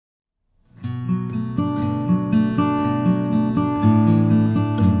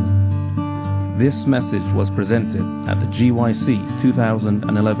This message was presented at the GYC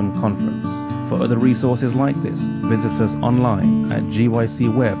 2011 conference. For other resources like this, visit us online at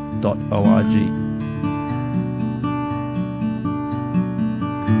gycweb.org.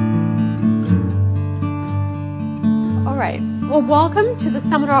 All right. Well, welcome to the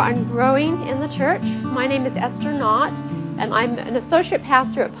seminar on growing in the church. My name is Esther Knott, and I'm an associate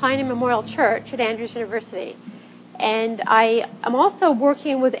pastor at Pioneer Memorial Church at Andrews University. And I am also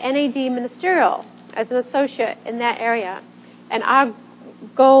working with NAD Ministerial as an associate in that area. And our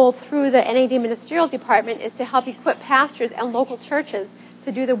goal through the NAD Ministerial Department is to help equip pastors and local churches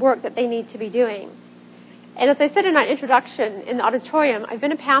to do the work that they need to be doing. And as I said in our introduction in the auditorium, I've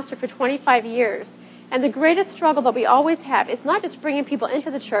been a pastor for 25 years. And the greatest struggle that we always have is not just bringing people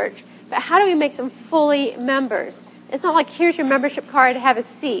into the church, but how do we make them fully members? It's not like, here's your membership card, have a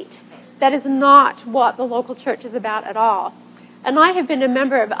seat. That is not what the local church is about at all. And I have been a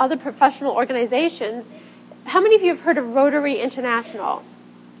member of other professional organizations. How many of you have heard of Rotary International?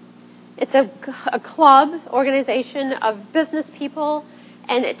 It's a club organization of business people,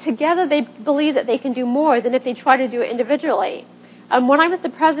 and together they believe that they can do more than if they try to do it individually. When I was the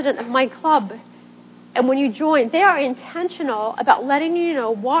president of my club, and when you join, they are intentional about letting you know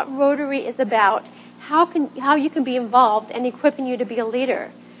what Rotary is about, how you can be involved, and equipping you to be a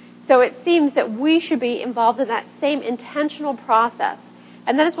leader. So it seems that we should be involved in that same intentional process.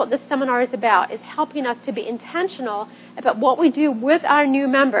 And that is what this seminar is about, is helping us to be intentional about what we do with our new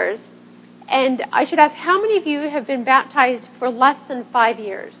members. And I should ask, how many of you have been baptized for less than 5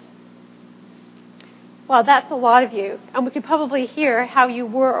 years? Well, that's a lot of you. And we could probably hear how you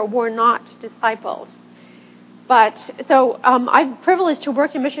were or were not disciples. But so I'm privileged to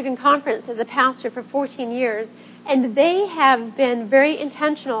work in Michigan Conference as a pastor for 14 years. And they have been very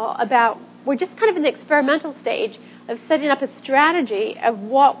intentional about, we're just kind of in the experimental stage of setting up a strategy of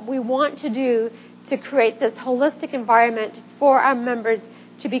what we want to do to create this holistic environment for our members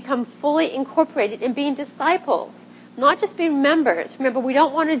to become fully incorporated in being disciples, not just being members. Remember, we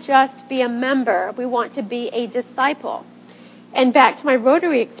don't want to just be a member. We want to be a disciple. And back to my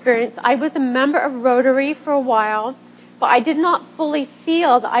Rotary experience, I was a member of Rotary for a while, but I did not fully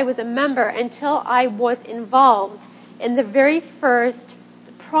feel that I was a member until I was involved in the very first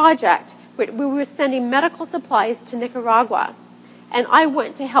project. We were sending medical supplies to Nicaragua, and I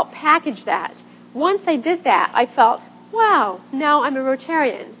went to help package that. Once I did that, I felt, wow, now I'm a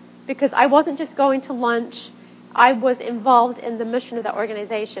Rotarian, because I wasn't just going to lunch. I was involved in the mission of that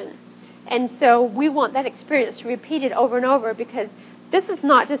organization. And so we want that experience to repeat it over and over, because this is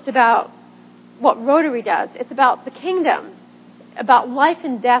not just about what Rotary does. It's about the kingdom, about life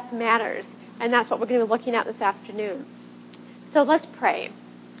and death matters, and that's what we're going to be looking at this afternoon. So let's pray.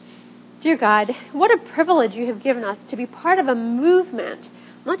 Dear God, what a privilege you have given us to be part of a movement,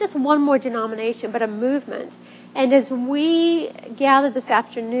 not just one more denomination, but a movement. And as we gather this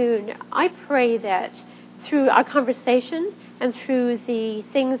afternoon, I pray that through our conversation and through the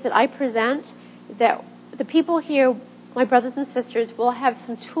things that I present, that the people here, my brothers and sisters, will have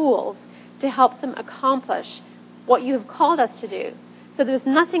some tools to help them accomplish what you have called us to do. So there's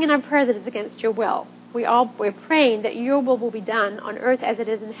nothing in our prayer that is against your will. We're praying that your will be done on earth as it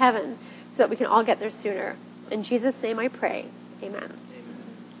is in heaven, so that we can all get there sooner. In Jesus' name I pray. Amen.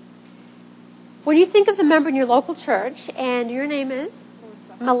 When you think of the member in your local church, and your name is?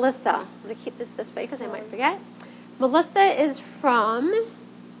 Melissa. I'm going to keep this way because I might forget. Melissa is from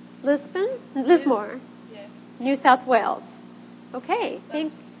Lismore, yes. New South Wales. Okay,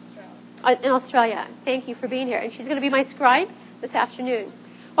 thanks. In Australia. Thank you for being here. And she's going to be my scribe this afternoon.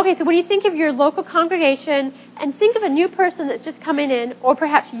 Okay, so when you think of your local congregation and think of a new person that's just coming in, or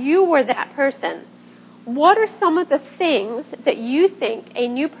perhaps you were that person, what are some of the things that you think a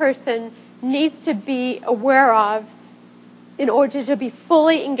new person needs to be aware of in order to be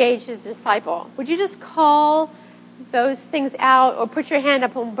fully engaged as a disciple? Would you just call those things out, or put your hand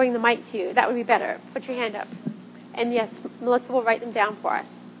up and we'll bring the mic to you? That would be better. Put your hand up. And yes, Melissa will write them down for us.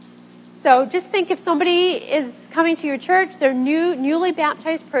 So just think, if somebody is coming to your church, they're a newly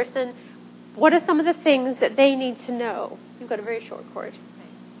baptized person, what are some of the things that they need to know? You've got a very short cord.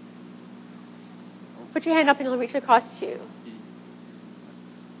 Put your hand up and it'll reach across to you.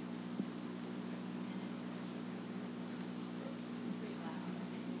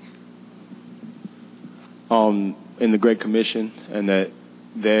 In the Great Commission, and that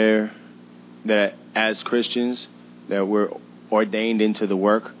as Christians, that we're ordained into the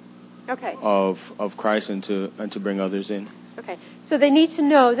work of Christ and to bring others in. Okay. So they need to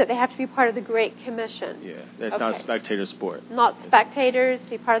know that they have to be part of the Great Commission. Yeah, that's not a spectator sport. Not spectators,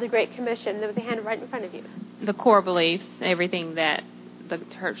 be part of the Great Commission. There was a hand right in front of you. The core beliefs, everything that the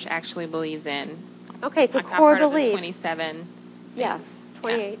church actually believes in. Okay, so core beliefs. 27. Yes,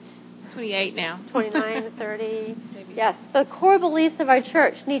 28. Yeah. 28 now. 29, 30. Yes, the core beliefs of our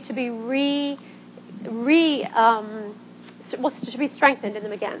church need to be to be strengthened in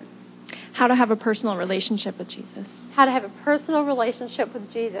them again. How to have a personal relationship with Jesus. How to have a personal relationship with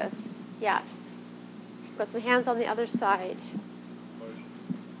Jesus. Yes. Got some hands on the other side.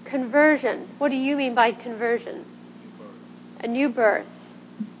 Conversion. What do you mean by conversion? A new birth.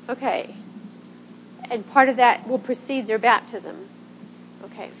 Okay. And part of that will precede their baptism.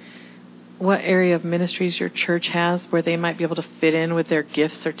 Okay. What area of ministries your church has where they might be able to fit in with their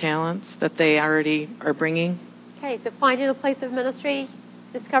gifts or talents that they already are bringing? Okay, so finding a place of ministry,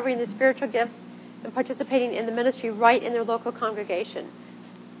 discovering the spiritual gifts, and participating in the ministry right in their local congregation.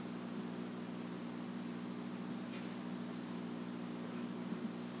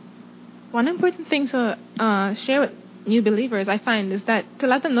 One important thing to share with new believers, I find, is that to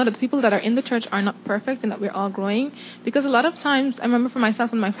let them know that the people that are in the church are not perfect and that we're all growing. Because a lot of times, I remember for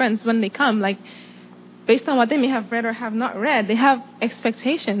myself and my friends, when they come, like, based on what they may have read or have not read, they have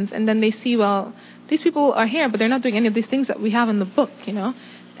expectations, and then they see, well, these people are here, but they're not doing any of these things that we have in the book, you know.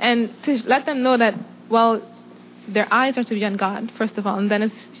 And to let them know that, well, their eyes are to be on God, first of all, and then,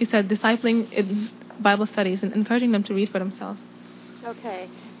 as she said, discipling in Bible studies and encouraging them to read for themselves. Okay.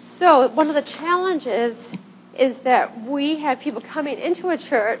 So one of the challenges is that we have people coming into a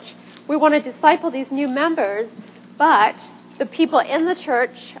church. We want to disciple these new members, but the people in the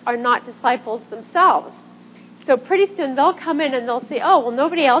church are not disciples themselves. So pretty soon they'll come in and they'll say, oh, well,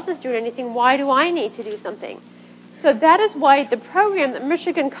 nobody else is doing anything. Why do I need to do something? So that is why the program that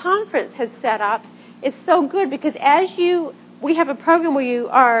Michigan Conference has set up is so good, because we have a program where you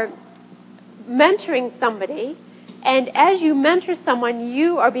are mentoring somebody, and as you mentor someone,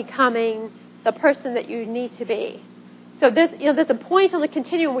 you are becoming the person that you need to be. So there's a point on the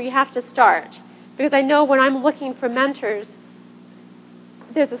continuum where you have to start. Because I know when I'm looking for mentors,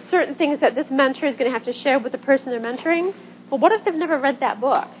 there's a certain things that this mentor is going to have to share with the person they're mentoring. Well, what if they've never read that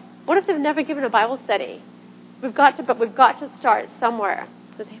book? What if they've never given a Bible study? We've got to start somewhere.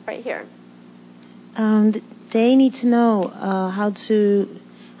 So right here. They need to know how to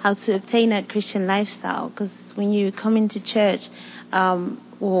obtain a Christian lifestyle, because when you come into church,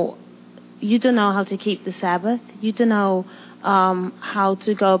 you don't know how to keep the Sabbath. You don't know how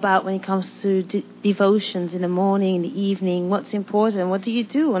to go about when it comes to devotions in the morning, in the evening. What's important? What do you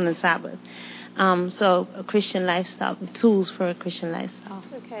do on the Sabbath? So a Christian lifestyle, tools for a Christian lifestyle.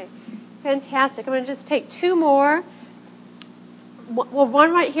 Okay, fantastic. I'm going to just take two more. Well,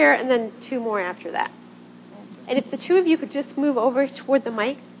 one right here and then two more after that. And if the two of you could just move over toward the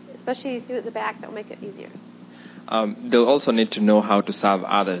mic, especially you at the back, that will make it easier. They'll also need to know how to serve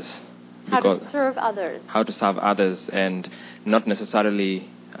others. How to serve others. How to serve others, and not necessarily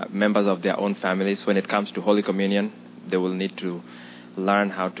members of their own families. When it comes to Holy Communion, they will need to learn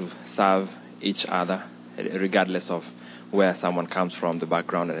how to serve each other, regardless of where someone comes from, the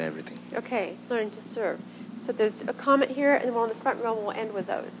background and everything. Okay, learn to serve. So there's a comment here, and then we're on the front row, and we'll end with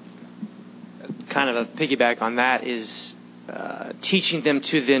those. Kind of a piggyback on that is teaching them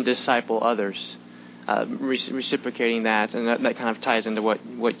to then disciple others. Reciprocating that, and that kind of ties into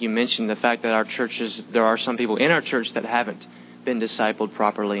what you mentioned, the fact that our churches, there are some people in our church that haven't been discipled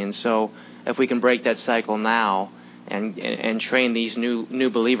properly, and so if we can break that cycle now and train these new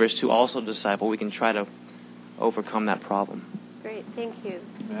believers to also disciple, we can try to overcome that problem. Great, thank you.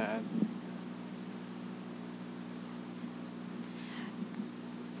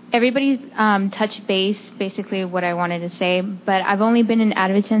 Everybody touched base, basically what I wanted to say, but I've only been an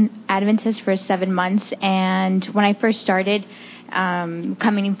Adventist for 7 months, and when I first started,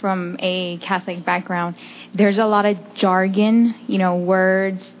 coming from a Catholic background, there's a lot of jargon,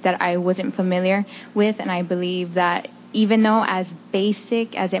 words that I wasn't familiar with, and I believe that even though as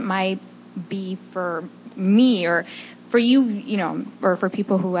basic as it might be for me or for you, or for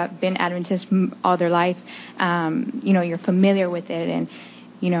people who have been Adventists all their life, you're familiar with it, and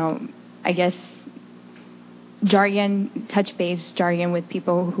I guess touch base jargon with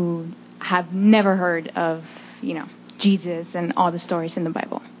people who have never heard of, Jesus and all the stories in the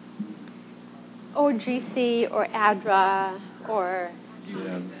Bible. Or GC or ADRA or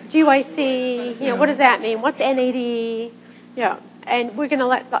GYC, what does that mean? What's NAD? Yeah. And we're going to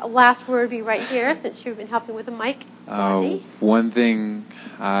let the last word be right here, since you've been helping with the mic. One thing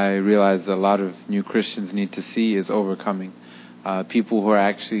I realize a lot of new Christians need to see is overcoming. People who are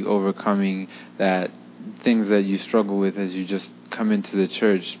actually overcoming that things that you struggle with as you just come into the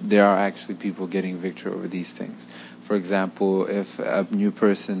church. There are actually people getting victory over these things. For example, if a new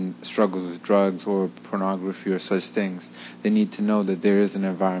person struggles with drugs or pornography or such things, they need to know that there is an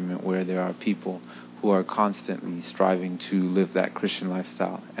environment where there are people who are constantly striving to live that Christian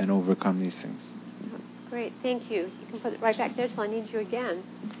lifestyle and overcome these things. Great, thank you. You can put it right back there till I need you again.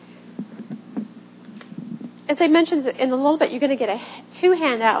 As I mentioned in a little bit, you're going to get two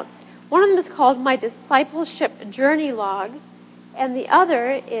handouts. One of them is called My Discipleship Journey Log, and the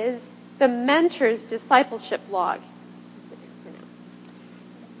other is the Mentor's Discipleship Log.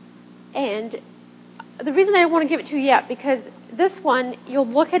 And the reason I don't want to give it to you yet, because this one, you'll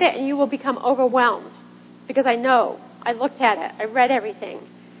look at it and you will become overwhelmed, because I know. I looked at it. I read everything.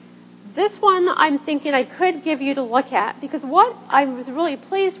 This one, I'm thinking I could give you to look at, because what I was really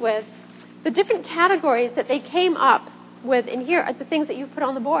pleased with, the different categories that they came up with in here are the things that you put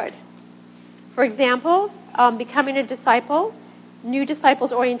on the board. For example, becoming a disciple, new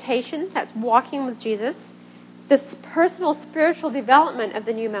disciples orientation, that's walking with Jesus, this personal spiritual development of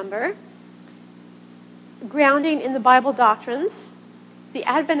the new member, grounding in the Bible doctrines, the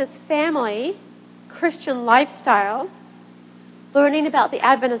Adventist family, Christian lifestyle, learning about the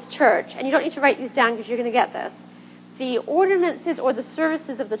Adventist church, and you don't need to write these down because you're going to get this, the ordinances or the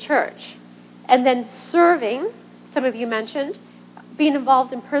services of the church, and then serving, some of you mentioned, being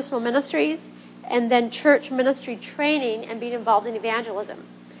involved in personal ministries, and then church ministry training and being involved in evangelism.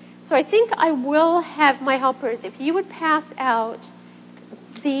 So I think I will have my helpers, if you would pass out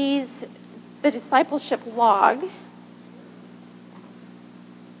the discipleship log.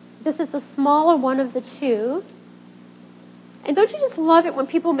 This is the smaller one of the two. And don't you just love it when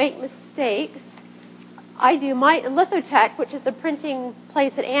people make mistakes? I do. My Lithotech, which is the printing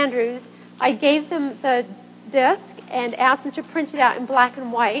place at Andrews, I gave them the disc and asked them to print it out in black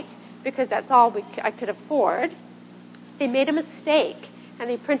and white because that's all I could afford. They made a mistake and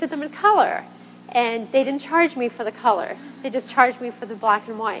they printed them in color. And they didn't charge me for the color. They just charged me for the black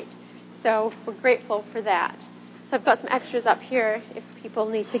and white. So we're grateful for that. So I've got some extras up here if people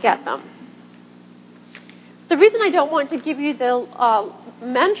need to get them. The reason I don't want to give you the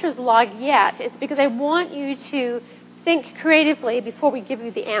mentor's log yet is because I want you to think creatively before we give you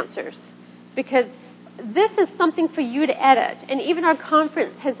the answers. Because this is something for you to edit. And even our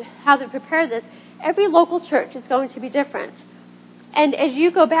conference has how they prepare this. Every local church is going to be different. And as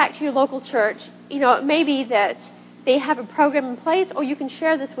you go back to your local church, it may be that they have a program in place, or you can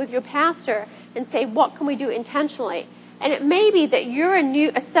share this with your pastor and say, what can we do intentionally? And it may be that you're a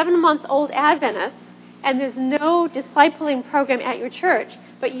 7-month-old Adventist, and there's no discipling program at your church,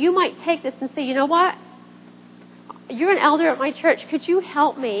 but you might take this and say, you know what? You're an elder at my church. Could you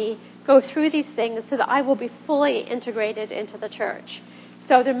help me go through these things so that I will be fully integrated into the church?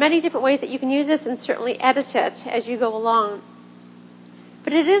 So there are many different ways that you can use this, and certainly edit it as you go along.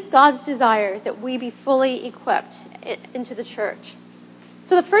 But it is God's desire that we be fully equipped into the church.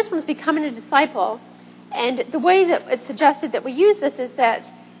 So the first one is becoming a disciple. And the way that it's suggested that we use this is that,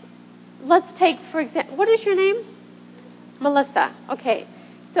 let's take, for example, what is your name? Melissa. Okay.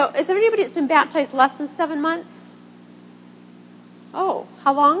 So is there anybody that's been baptized less than 7 months? Oh,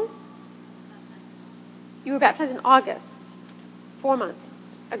 how long? You were baptized in August, 4 months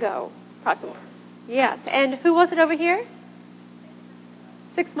ago, approximately. Yes. And who was it over here?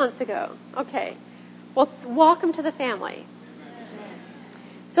 6 months ago. Okay. Well, welcome to the family.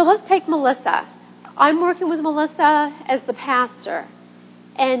 So let's take Melissa. I'm working with Melissa as the pastor.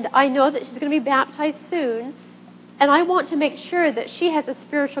 And I know that she's going to be baptized soon. And I want to make sure that she has a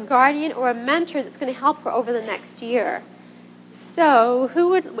spiritual guardian or a mentor that's going to help her over the next year. So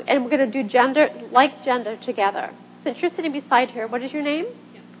and we're going to do gender together. Since you're sitting beside her, what is your name?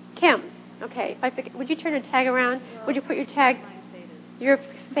 Kim. Okay. Would you turn your tag around? Would you put your tag? You're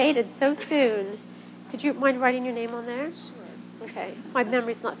faded so soon. Could you mind writing your name on there? Sure. Okay. My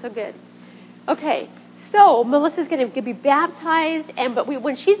memory's not so good. Okay. So Melissa's going to be baptized, but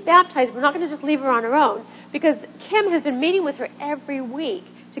when she's baptized, we're not going to just leave her on her own, because Kim has been meeting with her every week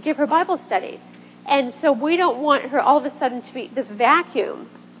to give her Bible studies. And so we don't want her all of a sudden to be this vacuum,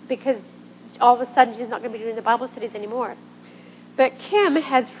 because all of a sudden she's not going to be doing the Bible studies anymore. But Kim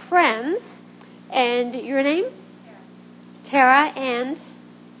has friends, and your name? Tara and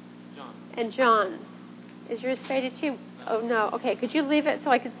John. Is yours faded too? Oh, no. Okay, could you leave it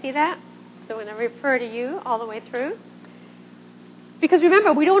so I could see that? So when I refer to you all the way through. Because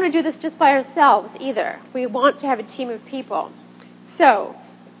remember, we don't want to do this just by ourselves either. We want to have a team of people. So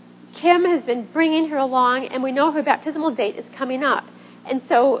Kim has been bringing her along, and we know her baptismal date is coming up. And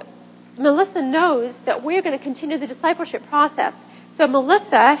so Melissa knows that we're going to continue the discipleship process. So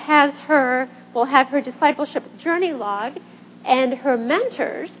Melissa will have her discipleship journey log, and her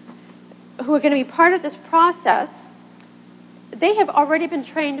mentors, who are going to be part of this process, they have already been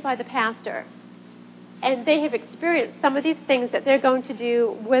trained by the pastor. And they have experienced some of these things that they're going to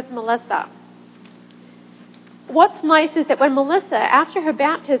do with Melissa. What's nice is that when Melissa, after her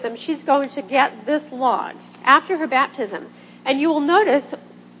baptism, she's going to get this log after her baptism. And you will notice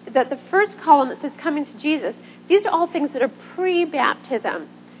that the first column that says coming to Jesus, these are all things that are pre-baptism.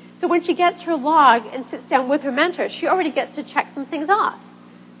 So when she gets her log and sits down with her mentor, she already gets to check some things off.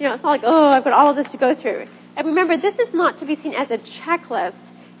 You know, it's not like, oh, I've got all of this to go through. And remember, this is not to be seen as a checklist.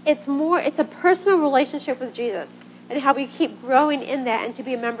 It's a personal relationship with Jesus and how we keep growing in that and to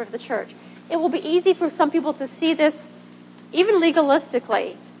be a member of the church. It will be easy for some people to see this even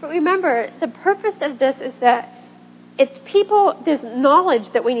legalistically. But remember, the purpose of this is that it's people, there's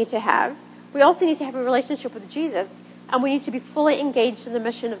knowledge that we need to have. We also need to have a relationship with Jesus, and we need to be fully engaged in the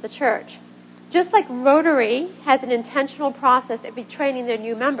mission of the church. Just like Rotary has an intentional process of training their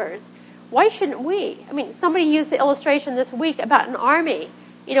new members, why shouldn't we? I mean, somebody used the illustration this week about an army.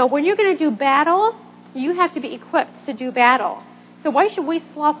 You know, when you're going to do battle, you have to be equipped to do battle. So why should we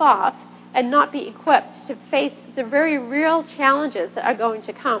slough off and not be equipped to face the very real challenges that are going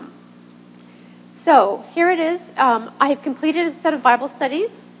to come? So here it is. I have completed a set of Bible studies.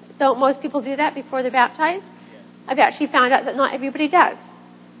 Don't most people do that before they're baptized? I've actually found out that not everybody does.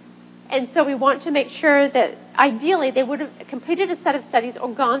 And so we want to make sure that ideally they would have completed a set of studies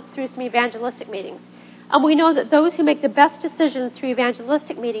or gone through some evangelistic meetings. And we know that those who make the best decisions through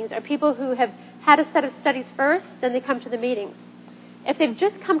evangelistic meetings are people who have had a set of studies first, then they come to the meetings. If they've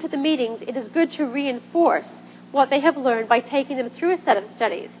just come to the meetings, it is good to reinforce what they have learned by taking them through a set of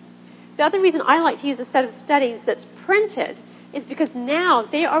studies. The other reason I like to use a set of studies that's printed is because now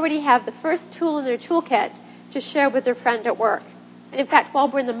they already have the first tool in their toolkit to share with their friend at work. And in fact,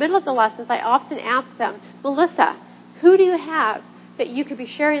 while we're in the middle of the lessons, I often ask them, Melissa, who do you have that you could be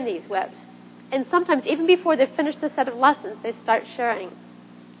sharing these with? And sometimes, even before they finish the set of lessons, they start sharing.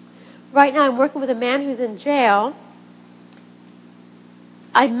 Right now, I'm working with a man who's in jail.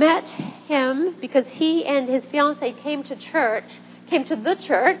 I met him because he and his fiancée came to the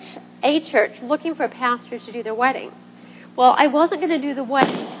church, a church, looking for a pastor to do their wedding. Well, I wasn't going to do the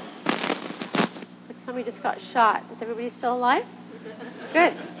wedding. Somebody just got shot. Is everybody still alive?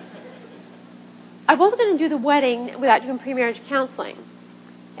 Good. I wasn't going to do the wedding without doing pre-marriage counseling.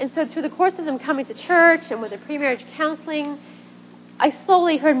 And so through the course of them coming to church and with the pre-marriage counseling, I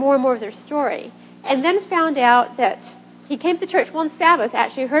slowly heard more and more of their story. And then found out that he came to church one Sabbath,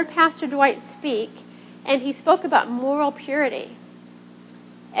 actually heard Pastor Dwight speak, and he spoke about moral purity.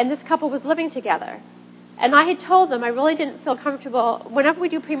 And this couple was living together. And I had told them I really didn't feel comfortable. Whenever we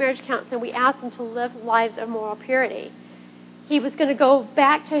do pre-marriage counseling, we ask them to live lives of moral purity. He was going to go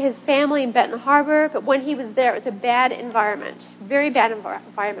back to his family in Benton Harbor, but when he was there, it was a bad environment, very bad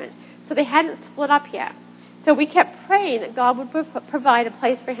environment. So they hadn't split up yet. So we kept praying that God would provide a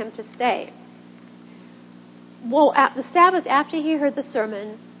place for him to stay. Well, at the Sabbath, after he heard the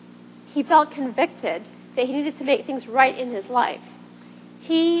sermon, he felt convicted that he needed to make things right in his life.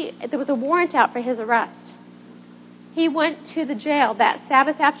 There was a warrant out for his arrest. He went to the jail that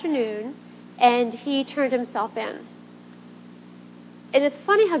Sabbath afternoon, and he turned himself in. And it's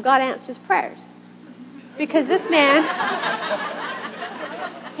funny how God answers prayers. Because this man,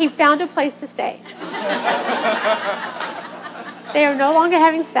 he found a place to stay. They are no longer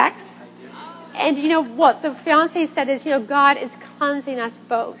having sex. And you know what the fiancé said is, God is cleansing us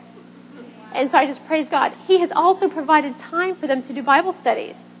both. And so I just praise God. He has also provided time for them to do Bible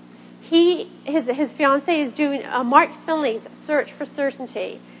studies. His fiancée is doing Mark Finley's Search for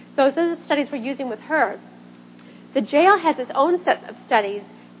Certainty. Those are the studies we're using with her. The jail has its own set of studies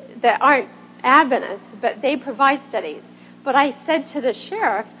that aren't Adventist, but they provide studies. But I said to the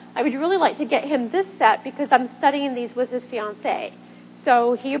sheriff, I would really like to get him this set because I'm studying these with his fiancée.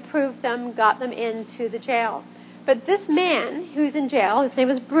 So he approved them, got them into the jail. But this man who's in jail, his name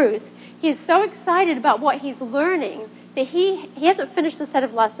is Bruce, he is so excited about what he's learning that he hasn't finished the set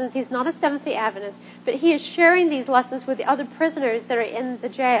of lessons. He's not a Seventh-day Adventist, but he is sharing these lessons with the other prisoners that are in the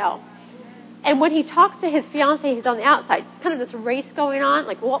jail. And when he talks to his fiancée, he's on the outside. It's kind of this race going on.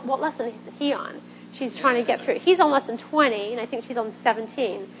 Like, what lesson is he on? She's trying to get through. He's on lesson 20, and I think she's on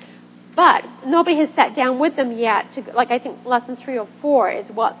 17. But nobody has sat down with them yet. I think lesson 3 or 4 is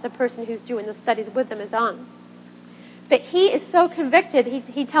what the person who's doing the studies with them is on. But he is so convicted,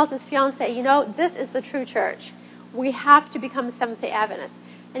 he tells his fiancée, this is the true church. We have to become a Seventh-day Adventist.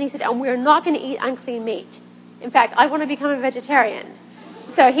 And he said, and we're not going to eat unclean meat. In fact, I want to become a vegetarian.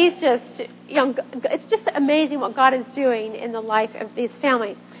 So he's just, it's just amazing what God is doing in the life of these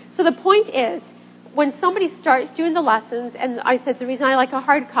families. So the point is, when somebody starts doing the lessons, and I said the reason I like a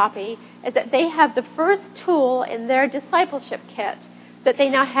hard copy is that they have the first tool in their discipleship kit that they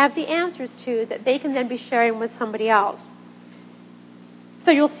now have the answers to that they can then be sharing with somebody else.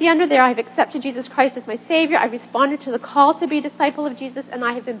 So you'll see under there, I've accepted Jesus Christ as my Savior, I've responded to the call to be a disciple of Jesus, and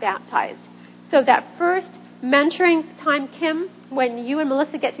I have been baptized. So that first mentoring time, Kim, when you and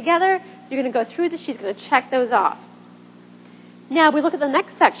Melissa get together, you're going to go through this, she's going to check those off. Now we look at the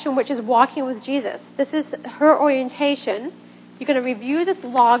next section, which is walking with Jesus. This is her orientation. You're going to review this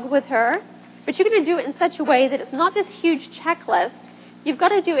log with her, but you're going to do it in such a way that it's not this huge checklist. You've got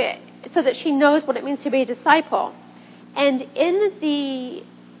to do it so that she knows what it means to be a disciple. And in the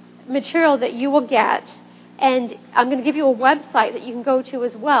material that you will get, and I'm going to give you a website that you can go to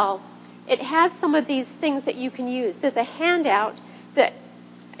as well, it has some of these things that you can use. There's a handout that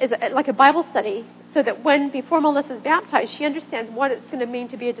is like a Bible study, so that before Melissa's baptized, she understands what it's going to mean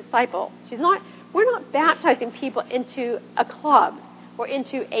to be a disciple. We're not baptizing people into a club or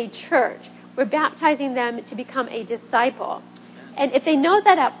into a church. We're baptizing them to become a disciple. And if they know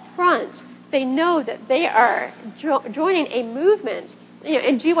that up front, they know that they are joining a movement.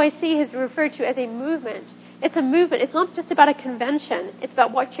 And GYC has been referred to as a movement. It's a movement. It's not just about a convention. It's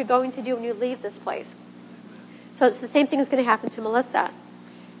about what you're going to do when you leave this place. So it's the same thing that's going to happen to Melissa.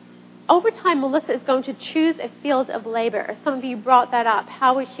 Over time, Melissa is going to choose a field of labor. Some of you brought that up.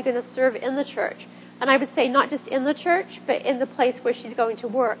 How is she going to serve in the church? And I would say not just in the church, but in the place where she's going to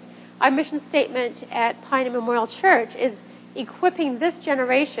work. Our mission statement at Pioneer Memorial Church is equipping this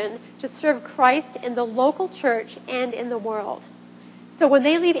generation to serve Christ in the local church and in the world. So when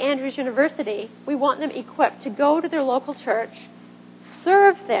they leave Andrews University, we want them equipped to go to their local church,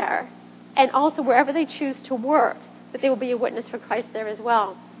 serve there, and also wherever they choose to work, that they will be a witness for Christ there as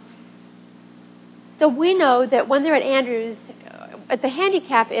well. So we know that when they're at Andrews, the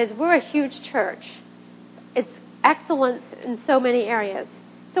handicap is we're a huge church. It's excellence in so many areas.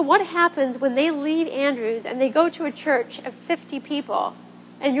 So what happens when they leave Andrews and they go to a church of 50 people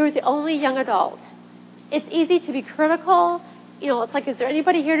and you're the only young adult? It's easy to be critical. It's like, is there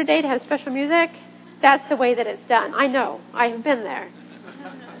anybody here today to have special music? That's the way that it's done. I know. I have been there.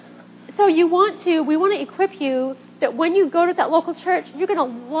 So we want to equip you that when you go to that local church, you're going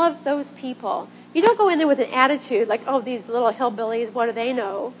to love those people. You don't go in there with an attitude like, oh, these little hillbillies, what do they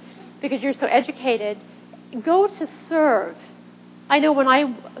know? Because you're so educated. Go to serve. I know when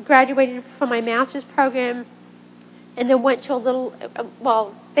I graduated from my master's program and then went to a little,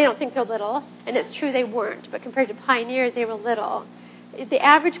 they don't think they're little, and it's true they weren't, but compared to Pioneer, they were little. The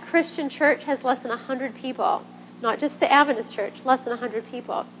average Christian church has less than 100 people, not just the Adventist church, less than 100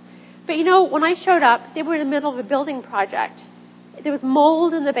 people. But when I showed up, they were in the middle of a building project. There was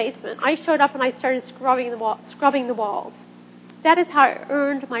mold in the basement. I showed up and I started scrubbing the walls. That is how I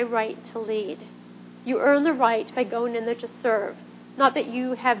earned my right to lead. You earn the right by going in there to serve. Not that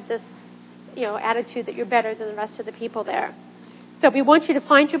you have this, attitude that you're better than the rest of the people there. So we want you to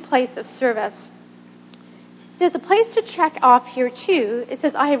find your place of service. There's a place to check off here too. It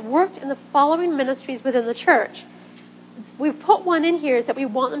says, I have worked in the following ministries within the church. We've put one in here that we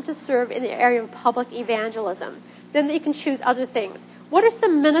want them to serve in the area of public evangelism. Then they can choose other things. What are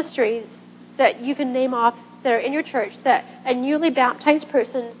some ministries that you can name off that are in your church that a newly baptized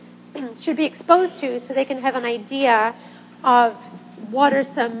person should be exposed to so they can have an idea of what are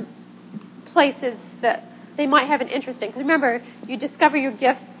some places that they might have an interest in? Because remember, you discover your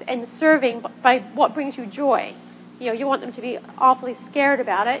gifts and serving by what brings you joy. You want them to be awfully scared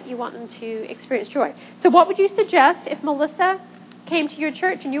about it. You want them to experience joy. So what would you suggest if Melissa came to your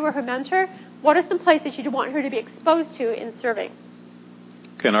church and you were her mentor? What are some places you'd want her to be exposed to in serving?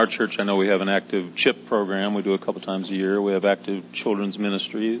 Okay, in our church, I know we have an active CHIP program. We do a couple times a year. We have active children's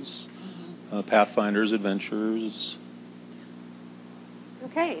ministries, Pathfinders, Adventures.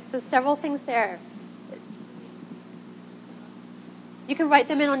 Okay, so several things there. You can write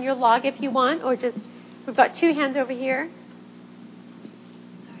them in on your log if you want, or just, we've got 2 hands over here.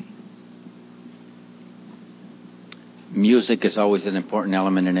 Music is always an important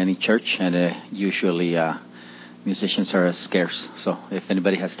element in any church, and usually musicians are scarce. So if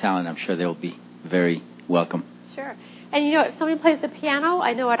anybody has talent, I'm sure they'll be very welcome. Sure. And if somebody plays the piano,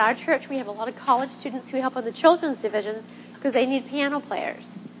 I know at our church we have a lot of college students who help on the children's division because they need piano players.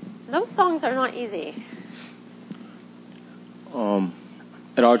 And those songs are not easy.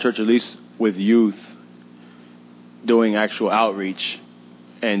 At our church, at least with youth, doing actual outreach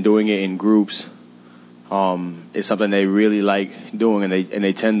and doing it in groups is something they really like doing, and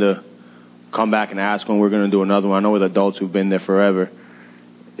they tend to come back and ask when we're going to do another one. I know with adults who've been there forever,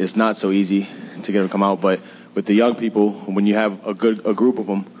 it's not so easy to get them to come out, but with the young people, when you have a group of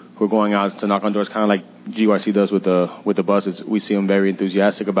them we're going out to knock on doors, kind of like GYC does with the buses. We see them very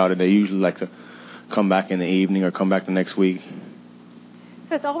enthusiastic about it. They usually like to come back in the evening or come back the next week.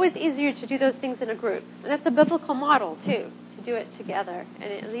 So it's always easier to do those things in a group. And that's a biblical model, too, to do it together,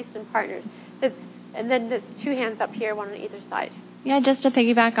 and at least in partners. And then there's two hands up here, one on either side. Yeah, just to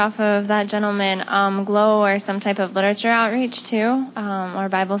piggyback off of that gentleman, GLOW or some type of literature outreach, too, or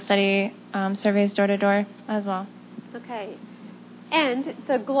Bible study surveys door to door as well. Okay. And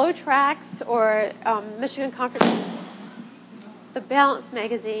the GLOW tracts or Michigan Conference, the Balance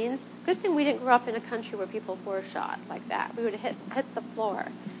magazines. Good thing we didn't grow up in a country where people were shot like that. We would have hit the floor.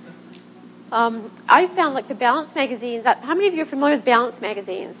 I found like the Balance magazines. How many of you are familiar with Balance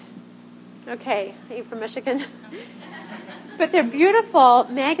magazines? Okay, are you from Michigan? But they're beautiful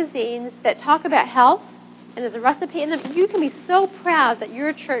magazines that talk about health, and there's a recipe in them. You can be so proud that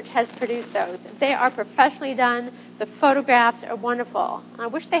your church has produced those. They are professionally done. The photographs are wonderful. I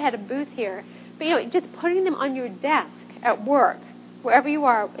wish they had a booth here. But, just putting them on your desk at work, wherever you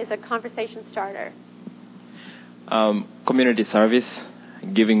are, is a conversation starter. Community service,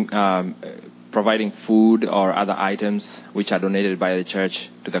 providing food or other items which are donated by the church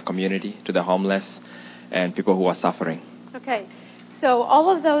to the community, to the homeless, and people who are suffering. Okay. So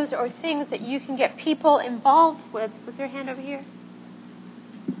all of those are things that you can get people involved with. With your hand over here?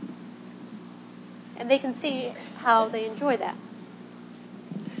 And they can see how they enjoy that.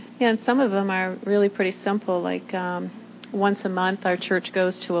 Yeah, and some of them are really pretty simple. Like once a month, our church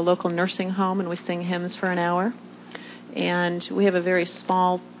goes to a local nursing home and we sing hymns for an hour. And we have a very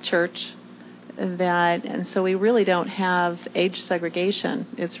small church and so we really don't have age segregation.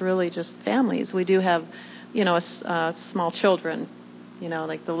 It's really just families. We do have, small children,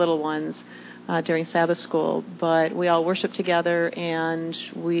 like the little ones during Sabbath school. But we all worship together and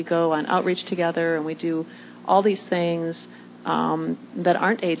we go on outreach together and we do all these things that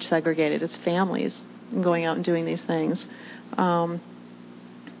aren't age segregated. It's families going out and doing these things. Also,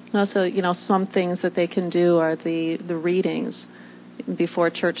 some things that they can do are the readings before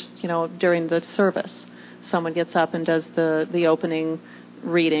church, during the service. Someone gets up and does the opening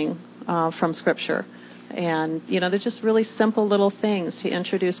reading from Scripture. And, they're just really simple little things to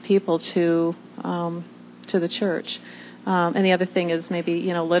introduce people to the church. And the other thing is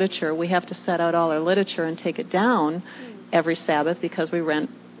maybe, literature. We have to set out all our literature and take it down every Sabbath because we rent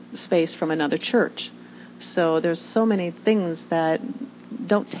space from another church. So there's so many things that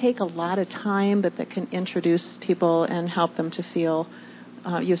don't take a lot of time, but that can introduce people and help them to feel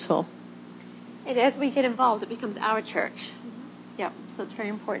useful. And as we get involved, it becomes our church. Yep, so it's very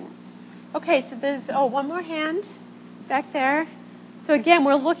important. Okay, so there's, one more hand back there. So again,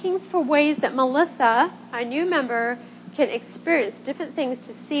 we're looking for ways that Melissa, our new member, can experience different things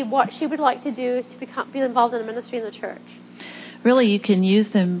to see what she would like to do to be involved in a ministry in the church. Really, you can use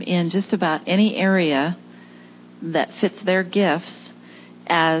them in just about any area that fits their gifts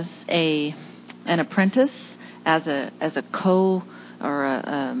as an apprentice, as a co or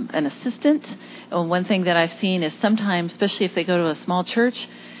an assistant. One thing that I've seen is sometimes, especially if they go to a small church,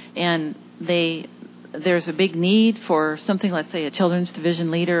 and there's a big need for something, let's say a children's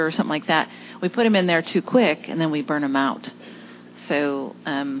division leader or something like that, we put them in there too quick and then we burn them out. So,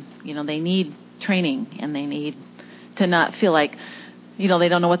 they need training and they need to not feel like, they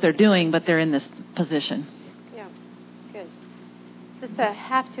don't know what they're doing, but they're in this position. Yeah, good. Is this a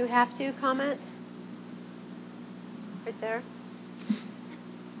have to comment? Right there.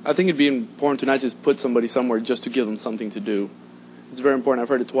 I think it'd be important to not just put somebody somewhere just to give them something to do. It's very important. I've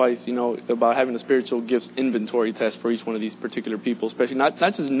heard it twice, about having a spiritual gifts inventory test for each one of these particular people, especially not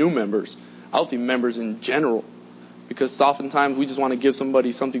just new members, I would say members in general, because oftentimes we just want to give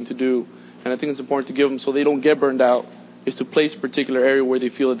somebody something to do, and I think it's important to give them so they don't get burned out, is to place a particular area where they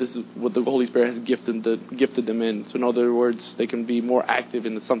feel that this is what the Holy Spirit has gifted them in. So in other words, they can be more active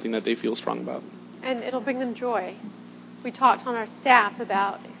in something that they feel strong about. And it'll bring them joy. We talked on our staff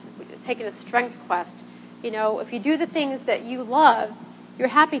about taking a strength quest. If you do the things that you love, you're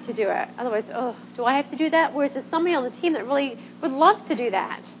happy to do it. Otherwise, do I have to do that? Whereas there's somebody on the team that really would love to do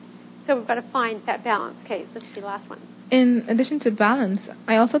that. So we've got to find that balance. Okay, this is the last one. In addition to balance,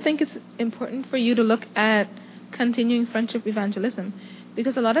 I also think it's important for you to look at continuing friendship evangelism,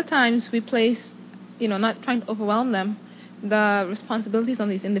 because a lot of times we place, not trying to overwhelm them, the responsibilities on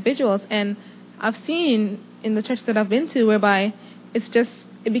these individuals. And I've seen in the church that I've been to whereby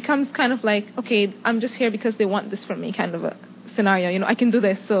it becomes kind of like, okay, I'm just here because they want this from me, kind of a scenario. I can do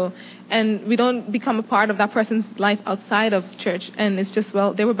this. And we don't become a part of that person's life outside of church. And it's just,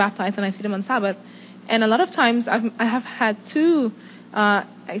 they were baptized and I see them on Sabbath. And a lot of times I have had two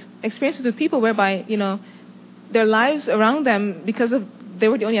experiences with people whereby, their lives around them, because of they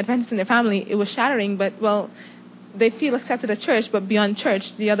were the only Adventists in their family, it was shattering. But, well, they feel accepted at church, but beyond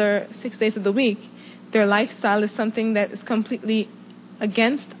church, the other 6 days of the week, their lifestyle is something that is completely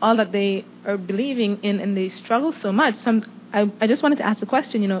against all that they are believing in, and they struggle so much. I just wanted to ask the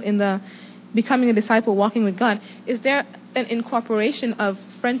question, in the becoming a disciple, walking with God, is there an incorporation of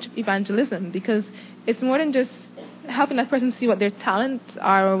friendship evangelism? Because it's more than just helping that person see what their talents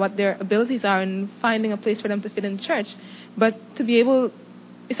are or what their abilities are and finding a place for them to fit in church, but to be able,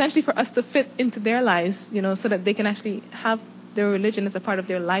 essentially for us to fit into their lives, so that they can actually have their religion as a part of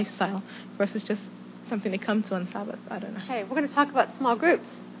their lifestyle versus just something they come to on Sabbath. I don't know. Okay, we're going to talk about small groups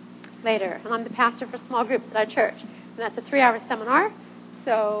later, and I'm the pastor for small groups at our church, and that's a 3-hour seminar,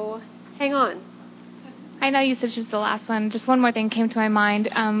 so hang on. I know you said just the last one. Just one more thing came to my mind.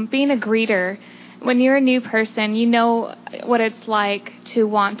 Being a greeter, when you're a new person, you know what it's like to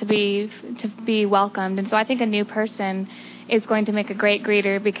want to be welcomed, and so I think a new person is going to make a great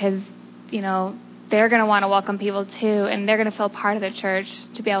greeter because, they're going to want to welcome people too, and they're going to feel part of the church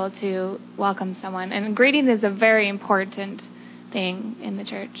to be able to welcome someone. And greeting is a very important thing in the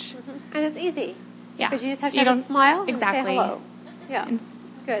church. Mm-hmm. And it's easy. Yeah. Because you just have to smile and say hello. Yeah.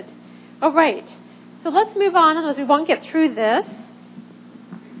 Good. All right. So let's move on, and as we won't get through this,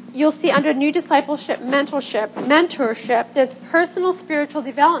 you'll see under new discipleship, mentorship, there's personal spiritual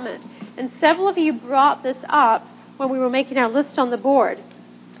development. And several of you brought this up when we were making our list on the board.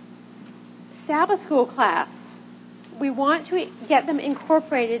 Sabbath school class. We want to get them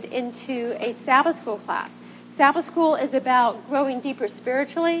incorporated into a Sabbath school class. Sabbath school is about growing deeper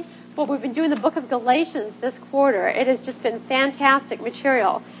spiritually. Well, we've been doing the book of Galatians this quarter. It has just been fantastic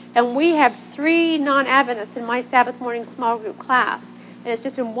material. And we have 3 non-Adventists in my Sabbath morning small group class. And it's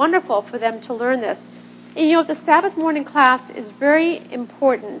just been wonderful for them to learn this. And the Sabbath morning class is very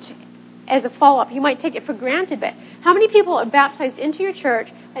important as a follow-up. You might take it for granted, but how many people are baptized into your church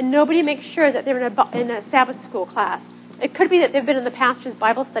and nobody makes sure that they're in a Sabbath school class? It could be that they've been in the pastor's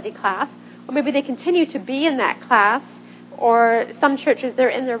Bible study class, or maybe they continue to be in that class, or some churches they're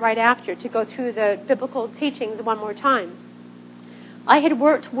in there right after to go through the biblical teachings one more time. I had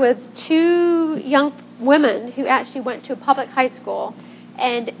worked with 2 young women who actually went to a public high school,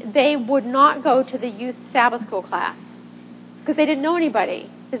 and they would not go to the youth Sabbath school class because they didn't know anybody.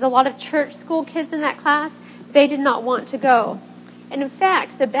 There's a lot of church school kids in that class. They did not want to go. And in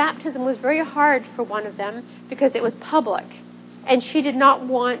fact, the baptism was very hard for one of them because it was public. And she did not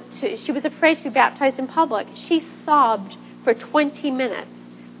want to, she was afraid to be baptized in public. She sobbed for 20 minutes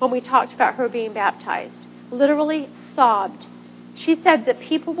when we talked about her being baptized. Literally sobbed. She said that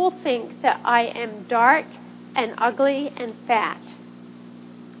people will think that I am dark and ugly and fat.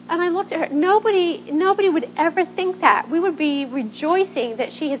 And I looked at her. Nobody would ever think that. We would be rejoicing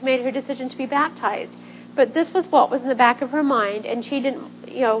that she has made her decision to be baptized. But this was what was in the back of her mind, and she didn't,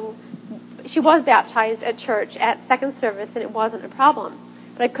 she was baptized at church at second service, and it wasn't a problem.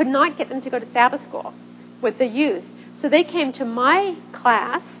 But I could not get them to go to Sabbath school with the youth. So they came to my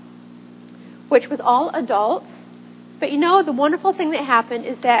class, which was all adults. But the wonderful thing that happened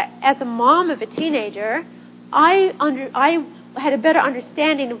is that as a mom of a teenager, I had a better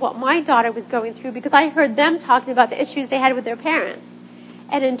understanding of what my daughter was going through because I heard them talking about the issues they had with their parents.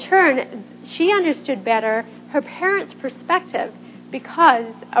 And in turn, she understood better her parents' perspective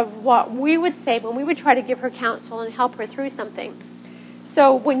because of what we would say when we would try to give her counsel and help her through something.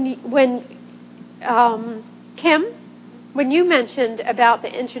 So when Kim, when you mentioned about the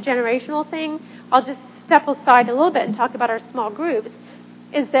intergenerational thing, I'll just step aside a little bit and talk about our small groups,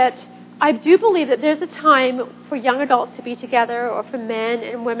 is that I do believe that there's a time for young adults to be together or for men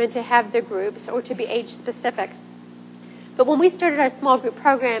and women to have their groups or to be age-specific. But when we started our small group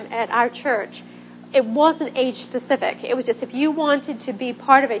program at our church, it wasn't age-specific. It was just if you wanted to be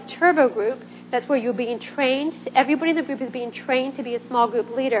part of a turbo group, that's where you're being trained. Everybody in the group is being trained to be a small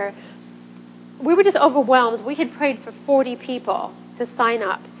group leader. We were just overwhelmed. We had prayed for 40 people to sign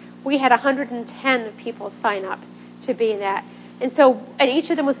up. We had 110 people sign up to be in that. And each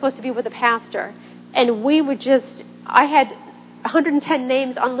of them was supposed to be with a pastor. And I had 110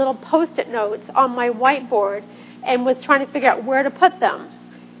 names on little Post-it notes on my whiteboard and was trying to figure out where to put them.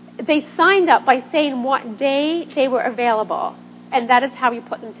 They signed up by saying what day they were available. And that is how we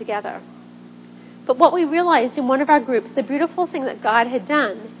put them together. But what we realized in one of our groups, the beautiful thing that God had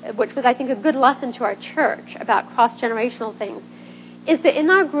done, which was, I think, a good lesson to our church about cross-generational things, is that in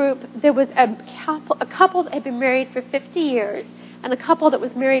our group, there was a couple that had been married for 50 years and a couple that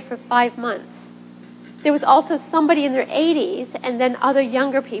was married for 5 months. There was also somebody in their 80s and then other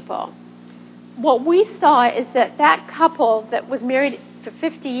younger people. What we saw is that couple that was married for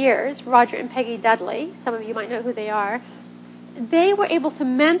 50 years, Roger and Peggy Dudley, some of you might know who they are, they were able to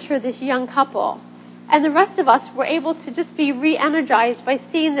mentor this young couple. And the rest of us were able to just be re-energized by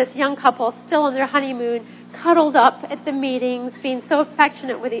seeing this young couple still on their honeymoon, cuddled up at the meetings, being so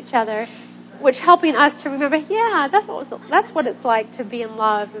affectionate with each other, which helping us to remember, yeah, that's what it's like to be in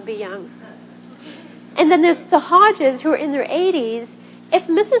love and be young. And then there's the Hodges who are in their 80s. If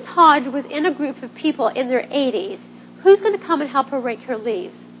Mrs. Hodge was in a group of people in their 80s, who's going to come and help her rake her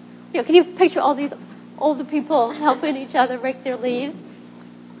leaves? Can you picture all these older people helping each other rake their leaves?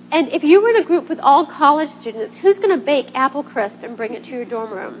 And if you were in a group with all college students, who's going to bake apple crisp and bring it to your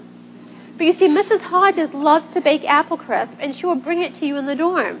dorm room? But you see, Mrs. Hodges loves to bake apple crisp, and she will bring it to you in the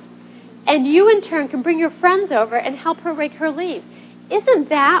dorm. And you, in turn, can bring your friends over and help her rake her leaves. Isn't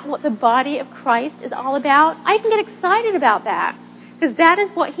that what the body of Christ is all about? I can get excited about that, because that is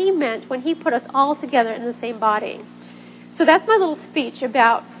what he meant when he put us all together in the same body. So that's my little speech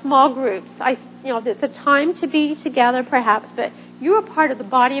about small groups. It's a time to be together, perhaps, but you're a part of the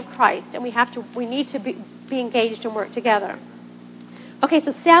body of Christ, and we need to be engaged and work together. Okay,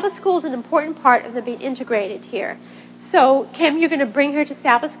 so Sabbath school is an important part of them being integrated here. So, Kim, you're going to bring her to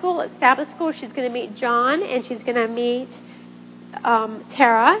Sabbath school. At Sabbath school, she's going to meet John, and she's going to meet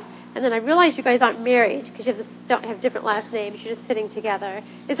Tara. And then I realize you guys aren't married because you don't have different last names. You're just sitting together.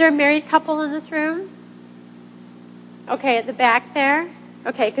 Is there a married couple in this room? Okay, at the back there?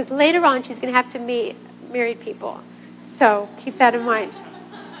 Okay, because later on she's going to have to meet married people. So keep that in mind.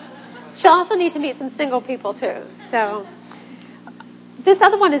 She'll also need to meet some single people too. So this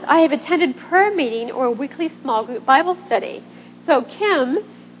other one is I have attended prayer meeting or a weekly small group Bible study. So Kim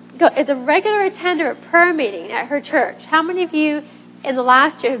is a regular attender at prayer meeting at her church. How many of you in the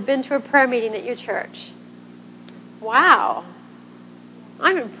last year have been to a prayer meeting at your church? Wow.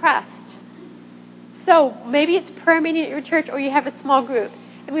 I'm impressed. So maybe it's prayer meeting at your church or you have a small group.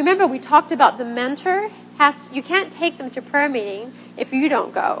 And remember, we talked about the mentor. You can't take them to prayer meeting if you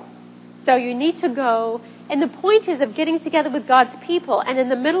don't go. So you need to go. And the point is of getting together with God's people. And in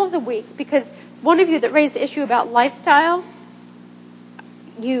the middle of the week, because one of you that raised the issue about lifestyle,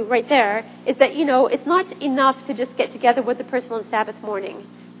 you right there, is that, it's not enough to just get together with the person on Sabbath morning.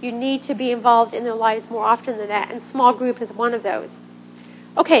 You need to be involved in their lives more often than that. And small group is one of those.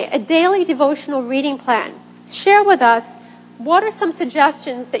 Okay, a daily devotional reading plan. Share with us what are some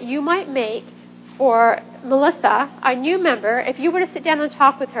suggestions that you might make for Melissa, our new member. If you were to sit down and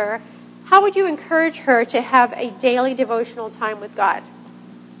talk with her, how would you encourage her to have a daily devotional time with God?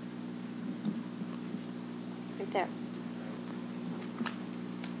 Right there.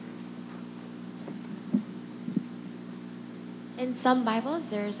 In some Bibles,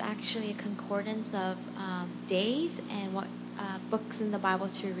 there's actually a concordance of days and what books in the Bible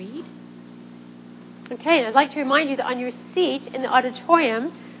to read. Okay, and I'd like to remind you that on your seat in the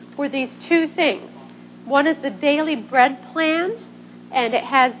auditorium were these two things. One is the daily bread plan, and it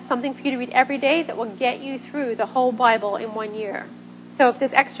has something for you to read every day that will get you through the whole Bible in 1 year. So if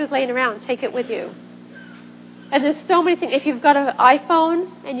there's extras laying around, take it with you. And there's so many things. If you've got an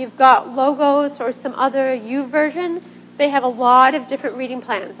iPhone and you've got Logos or some other YouVersion, they have a lot of different reading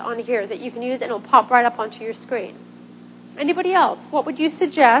plans on here that you can use, and it'll pop right up onto your screen. Anybody else? What would you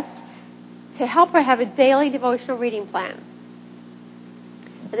suggest to help her have a daily devotional reading plan?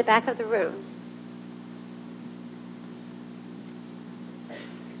 At the back of the room.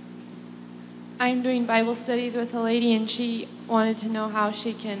 I'm doing Bible studies with a lady, and she wanted to know how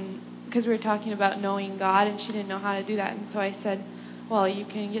she can, because we were talking about knowing God, and she didn't know how to do that. And so I said, well, you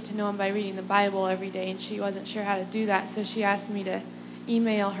can get to know Him by reading the Bible every day, and she wasn't sure how to do that. So she asked me to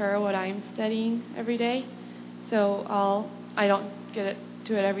email her what I'm studying every day. So I don't get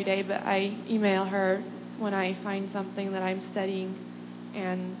to it every day, but I email her when I find something that I'm studying,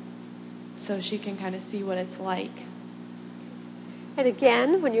 and so she can kind of see what it's like. And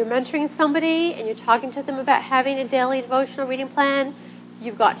again, when you're mentoring somebody and you're talking to them about having a daily devotional reading plan,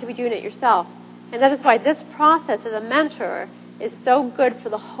 you've got to be doing it yourself. And that is why this process as a mentor is so good for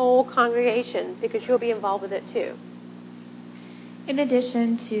the whole congregation, because you'll be involved with it too. In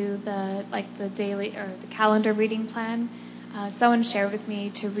addition to the daily or the calendar reading plan, someone shared with me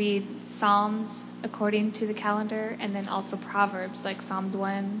to read Psalms according to the calendar, and then also Proverbs, like Psalms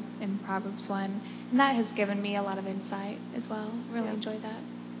 1 and Proverbs 1. And that has given me a lot of insight as well. Really enjoyed that.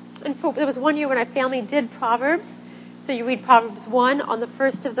 And there was 1 year when our family did Proverbs. So you read Proverbs 1 on the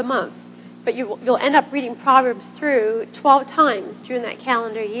first of the month. But you'll end up reading Proverbs through 12 times during that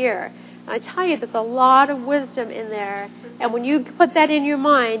calendar year. And I tell you, there's a lot of wisdom in there. And when you put that in your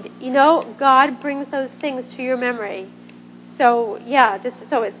mind, God brings those things to your memory. So, you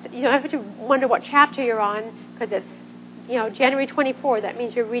don't have to wonder what chapter you're on, because it's, January 24. That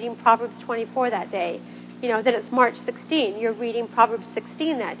means you're reading Proverbs 24 that day. then it's March 16. You're reading Proverbs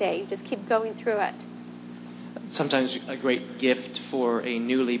 16 that day. You just keep going through it. Sometimes a great gift for a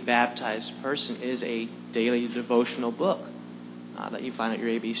newly baptized person is a daily devotional book that you find at your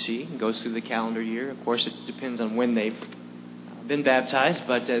ABC and goes through the calendar year. Of course, it depends on when they've been baptized,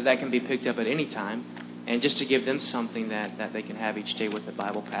 but that can be picked up at any time. And just to give them something that they can have each day with the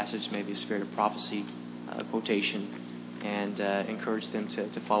Bible passage, maybe a Spirit of Prophecy quotation, and encourage them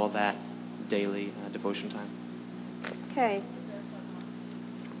to follow that daily devotion time. Okay.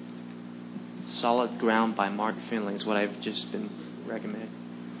 Solid Ground by Mark Finley is what I've just been recommended.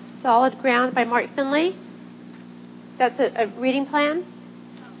 Solid Ground by Mark Finley. That's a reading plan?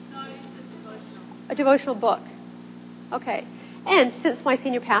 A devotional book. Okay. And since my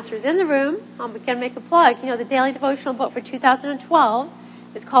senior pastor is in the room, I'm going to make a plug. The daily devotional book for 2012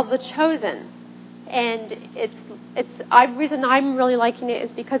 is called The Chosen. And the reason I'm really liking it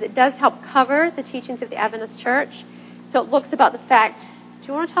is because it does help cover the teachings of the Adventist Church. So it looks about the fact. Do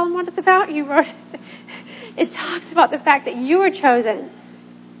you want to tell them what it's about? You wrote it. It talks about the fact that you were chosen.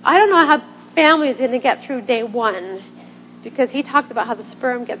 I don't know how family is going to get through day one, because he talks about how the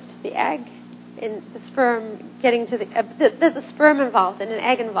sperm gets to the egg, and the sperm getting to there's a sperm involved and an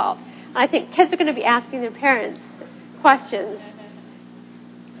egg involved. And I think kids are going to be asking their parents questions.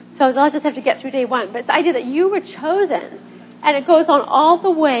 So they'll just have to get through day one. But it's the idea that you were chosen, and it goes on all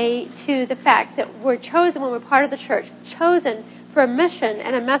the way to the fact that we're chosen when we're part of the church, chosen for a mission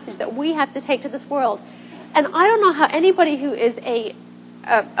and a message that we have to take to this world. And I don't know how anybody who is a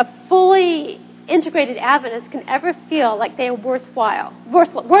fully integrated Adventist can ever feel like they're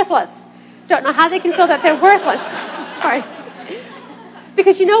worthless. Don't know how they can feel that they're worthless. Sorry.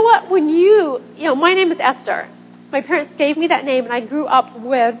 Because you know what? When my name is Esther. My parents gave me that name, and I grew up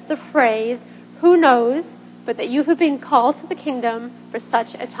with the phrase, "Who knows, but that you have been called to the kingdom for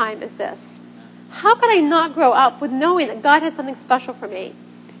such a time as this." How could I not grow up with knowing that God has something special for me?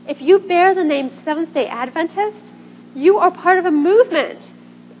 If you bear the name Seventh-day Adventist, you are part of a movement.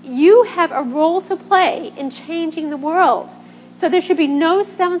 You have a role to play in changing the world. So there should be no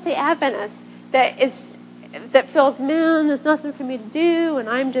Seventh-day Adventist that feels, man, there's nothing for me to do, and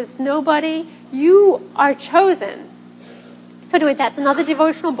I'm just nobody. You are chosen. So anyway, that's another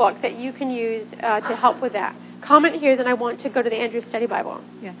devotional book that you can use to help with that. Comment here, then I want to go to the Andrews Study Bible.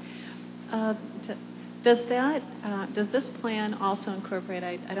 Yeah. Does this plan also incorporate,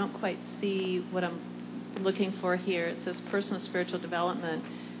 I don't quite see what I'm looking for here. It says personal spiritual development.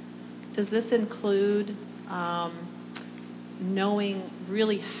 Does this include knowing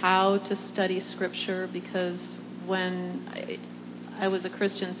really how to study Scripture? Because when I was a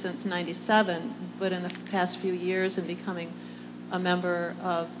Christian since 97, but in the past few years in becoming a member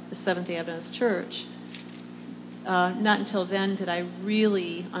of the Seventh-day Adventist Church, not until then did I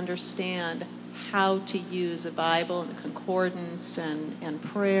really understand how to use a Bible and a concordance and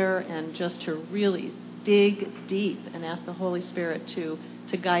prayer, and just to really dig deep and ask the Holy Spirit to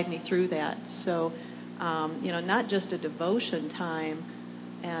guide me through that. So, not just a devotion time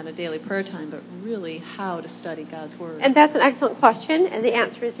and a daily prayer time, but really how to study God's Word. And that's an excellent question, and the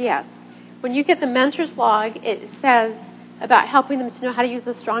answer is yes. When you get the mentor's log, it says about helping them to know how to use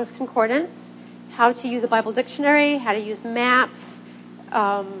the Strong's Concordance, how to use a Bible dictionary, how to use maps,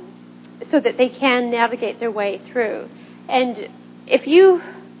 so that they can navigate their way through. And if you,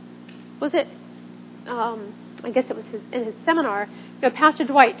 I guess it was in his seminar, Pastor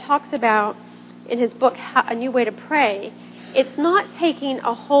Dwight talks about in his book, A New Way to Pray, it's not taking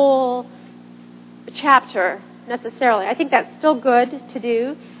a whole chapter necessarily. I think that's still good to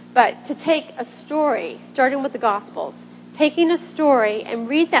do, but to take a story, starting with the Gospels, taking a story and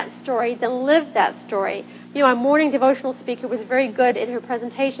read that story, then live that story. Our morning devotional speaker was very good in her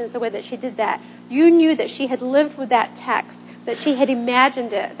presentations, the way that she did that. You knew that she had lived with that text, that she had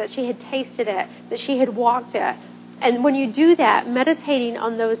imagined it, that she had tasted it, that she had walked it. And when you do that, meditating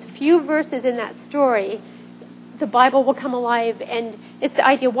on those few verses in that story, the Bible will come alive. And it's the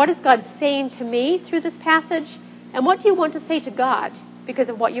idea, what is God saying to me through this passage? And what do you want to say to God because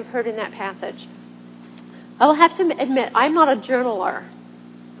of what you've heard in that passage? I will have to admit, I'm not a journaler.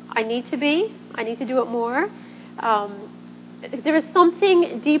 I need to be. I need to do it more. There is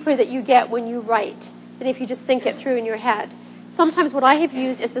something deeper that you get when you write than if you just think it through in your head. Sometimes what I have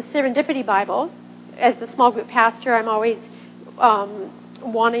used is the Serendipity Bible. As the small group pastor, I'm always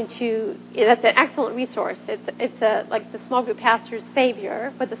wanting to. That's an excellent resource. It's like the small group pastor's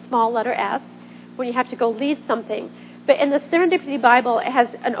savior with the small letter S when you have to go lead something. But in the Serendipity Bible, it has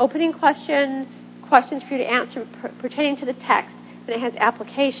an opening question, questions for you to answer pertaining to the text, and it has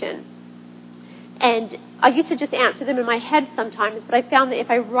application. And I used to just answer them in my head sometimes, but I found that if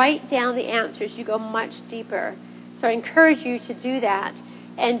I write down the answers, you go much deeper. So I encourage you to do that.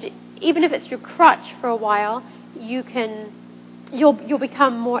 And even if it's your crutch for a while, you'll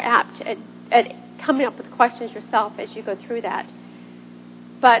become more apt at coming up with questions yourself as you go through that.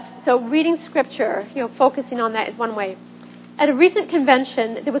 But so reading scripture, focusing on that is one way. At a recent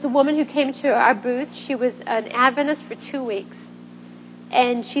convention, there was a woman who came to our booth. She was an Adventist for 2 weeks.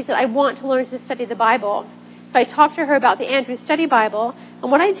 And she said, I want to learn to study the Bible. So I talked to her about the Andrews Study Bible.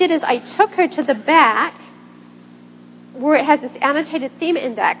 And what I did is I took her to the back where it has this annotated theme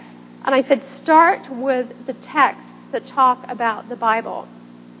index. And I said, start with the texts that talk about the Bible.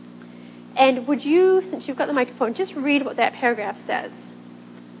 And would you, since you've got the microphone, just read what that paragraph says.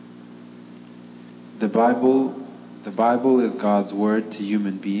 The Bible is God's word to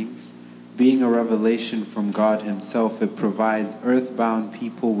human beings. Being a revelation from God Himself, it provides earthbound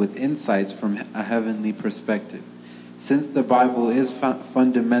people with insights from a heavenly perspective. Since the Bible is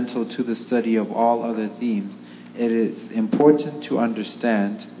fundamental to the study of all other themes, it is important to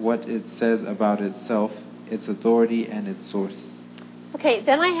understand what it says about itself, its authority, and its source. Okay,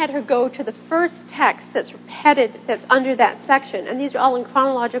 then I had her go to the first text that's under that section, and these are all in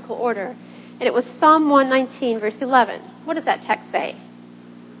chronological order. And it was Psalm 119, verse 11. What does that text say?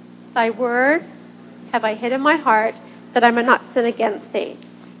 Thy word have I hid in my heart, that I might not sin against thee.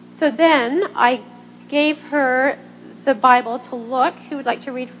 So then I gave her the Bible to look. Who would like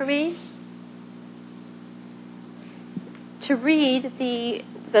to read for me? To read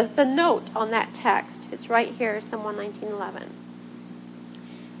the note on that text. It's right here, Psalm 119:11.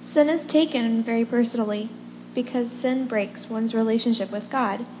 Sin is taken very personally because sin breaks one's relationship with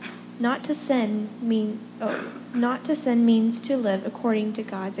God. Not to sin means to live according to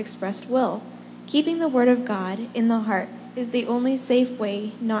God's expressed will. Keeping the Word of God in the heart is the only safe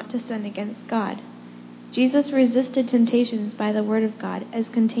way not to sin against God. Jesus resisted temptations by the Word of God as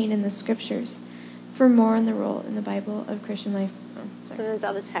contained in the Scriptures. For more on the role in the Bible of Christian life. So there's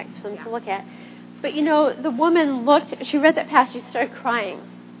other texts for them to look at. But the woman she read that passage, she started crying.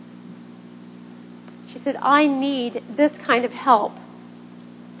 She said, I need this kind of help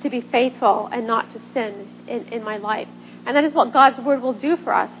to be faithful and not to sin in my life. And that is what God's Word will do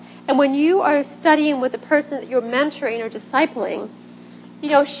for us. And when you are studying with the person that you're mentoring or discipling,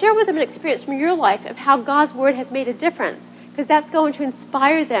 share with them an experience from your life of how God's Word has made a difference, because that's going to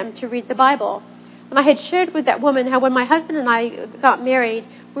inspire them to read the Bible. And I had shared with that woman how when my husband and I got married,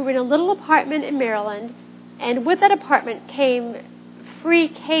 we were in a little apartment in Maryland, and with that apartment came free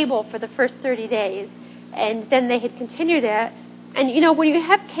cable for the first 30 days. And then they had continued it. And, when you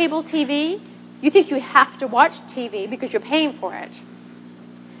have cable TV, you think you have to watch TV because you're paying for it.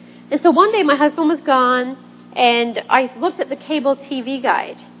 And so one day my husband was gone, and I looked at the cable TV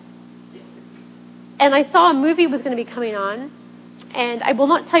guide. And I saw a movie was going to be coming on. And I will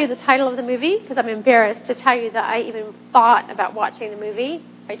not tell you the title of the movie because I'm embarrassed to tell you that I even thought about watching the movie.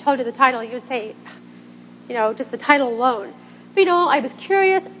 If I told you the title, you would say, just the title alone. But, I was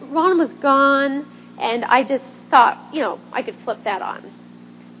curious. Ron was gone. And I just thought, I could flip that on.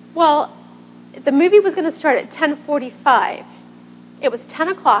 Well, the movie was going to start at 10:45. It was 10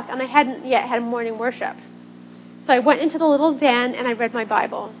 o'clock, and I hadn't yet had morning worship. So I went into the little den, and I read my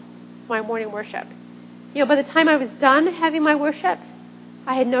Bible, my morning worship. By the time I was done having my worship,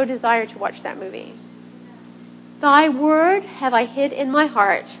 I had no desire to watch that movie. Thy word have I hid in my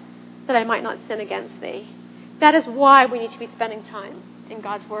heart, that I might not sin against thee. That is why we need to be spending time in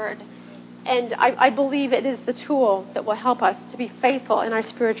God's Word. And I believe it is the tool that will help us to be faithful in our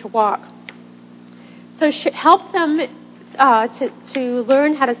spiritual walk. So help them to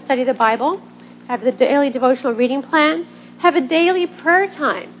learn how to study the Bible, have the daily devotional reading plan, have a daily prayer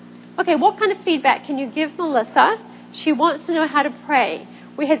time. Okay, what kind of feedback can you give Melissa? She wants to know how to pray.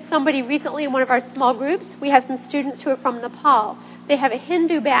 We had somebody recently in one of our small groups. We have some students who are from Nepal. They have a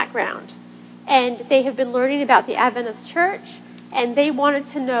Hindu background, and they have been learning about the Adventist Church. And they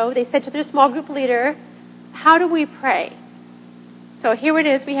wanted to know, they said to their small group leader, how do we pray? So here it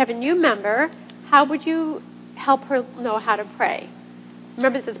is. We have a new member. How would you help her know how to pray?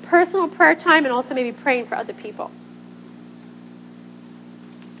 Remember, this is personal prayer time and also maybe praying for other people.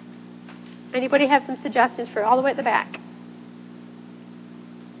 Anybody have some suggestions for all the way at the back?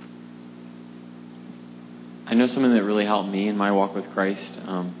 I know something that really helped me in my walk with Christ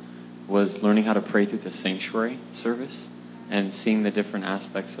was learning how to pray through the sanctuary service and seeing the different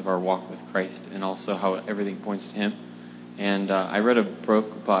aspects of our walk with Christ and also how everything points to Him. And I read a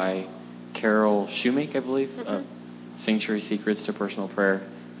book by Carol Shoemake, I believe, Sanctuary Secrets to Personal Prayer.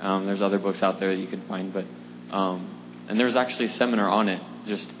 There's other books out there that you can find, but and there was actually a seminar on it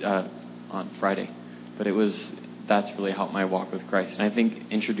just on Friday. But that's really helped my walk with Christ. And I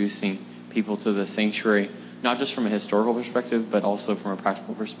think introducing people to the sanctuary, not just from a historical perspective, but also from a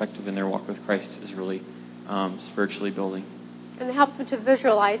practical perspective in their walk with Christ, is really spiritually building. And it helps them to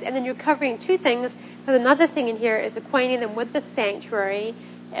visualize. And then you're covering two things, because another thing in here is acquainting them with the sanctuary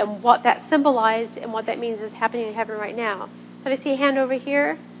and what that symbolized and what that means is happening in heaven right now. So I see a hand over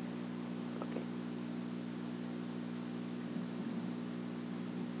here. Okay.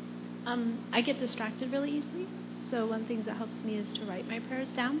 I get distracted really easily. So one thing that helps me is to write my prayers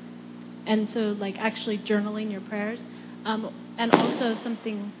down. And so, like, actually journaling your prayers. And also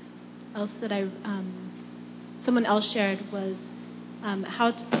something else that someone else shared was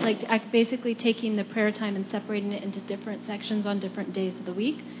how to, basically taking the prayer time and separating it into different sections on different days of the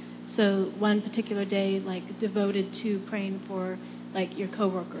week. So one particular day, like, devoted to praying for, like, your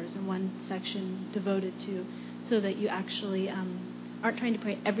coworkers, and one section devoted to, so that you actually aren't trying to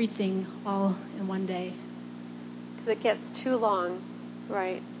pray everything all in one day. Because it gets too long,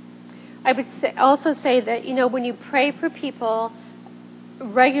 right? I would also say that, when you pray for people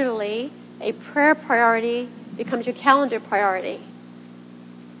regularly, a prayer priority becomes your calendar priority.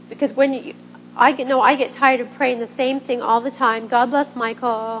 Because I get tired of praying the same thing all the time. God bless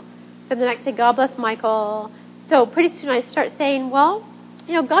Michael. Then the next day, God bless Michael. So pretty soon I start saying, well,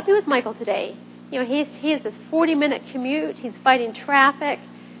 God be with Michael today. He has this 40-minute commute. He's fighting traffic.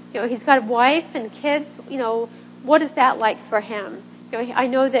 He's got a wife and kids. What is that like for him? I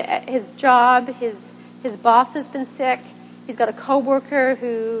know that at his job, his boss has been sick. He's got a coworker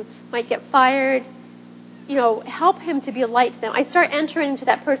who might get fired. Help him to be a light to them. I start entering into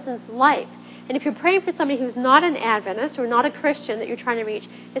that person's life. And if you're praying for somebody who's not an Adventist or not a Christian that you're trying to reach,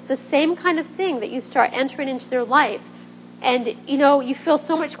 it's the same kind of thing that you start entering into their life. And, you feel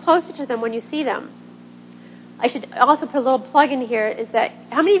so much closer to them when you see them. I should also put a little plug in here, is that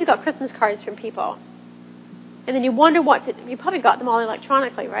how many of you got Christmas cards from people? And then you wonder you probably got them all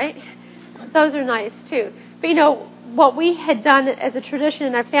electronically, right? Those are nice too. But what we had done as a tradition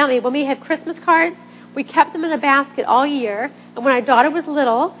in our family, when we had Christmas cards, we kept them in a basket all year. And when our daughter was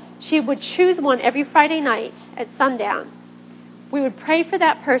little, she would choose one every Friday night at sundown. We would pray for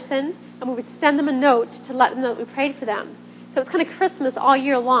that person, and we would send them a note to let them know that we prayed for them. So it's kind of Christmas all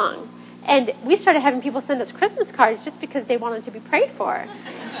year long. And we started having people send us Christmas cards just because they wanted to be prayed for.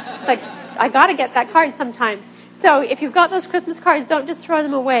 It's like, I got to get that card sometime. So if you've got those Christmas cards, don't just throw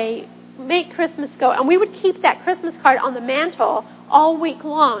them away. Make Christmas go. And we would keep that Christmas card on the mantle all week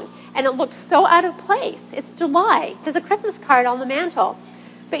long. And it looked so out of place. It's July. There's a Christmas card on the mantle.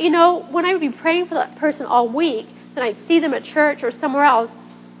 But, when I would be praying for that person all week, then I'd see them at church or somewhere else,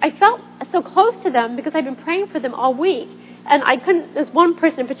 I felt so close to them because I'd been praying for them all week. And there's one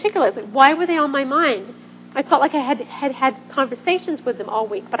person in particular, it's like, why were they on my mind? I felt like I had conversations with them all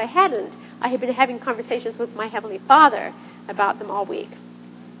week, but I hadn't. I had been having conversations with my Heavenly Father about them all week.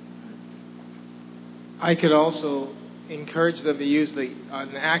 I could also encourage them to use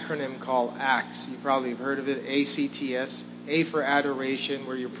an acronym called ACTS. You probably have heard of it, ACTS. A for adoration,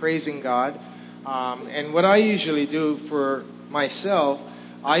 where you're praising God. And what I usually do for myself,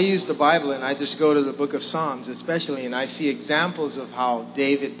 I use the Bible and I just go to the book of Psalms especially, and I see examples of how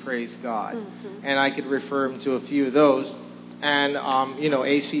David praised God. Mm-hmm. And I could refer him to a few of those. And,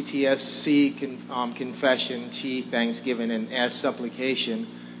 ACTS, C, confession, T, thanksgiving, and S, supplication.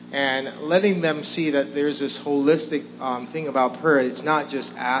 And letting them see that there's this holistic thing about prayer. It's not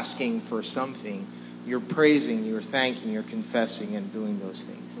just asking for something. You're praising, you're thanking, you're confessing, and doing those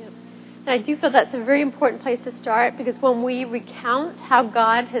things. Yep. And I do feel that's a very important place to start, because when we recount how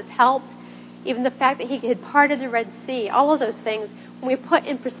God has helped, even the fact that He had parted the Red Sea, all of those things, when we put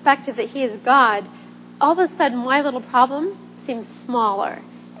in perspective that He is God, all of a sudden my little problem seems smaller.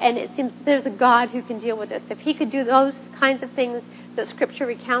 And it seems there's a God who can deal with this. If He could do those kinds of things that Scripture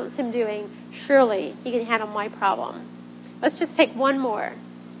recounts Him doing, surely He can handle my problem. Let's just take one more.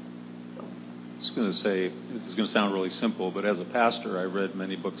 I was going to say, this is going to sound really simple, but as a pastor, I read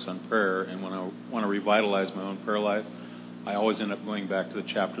many books on prayer, and when I want to revitalize my own prayer life, I always end up going back to the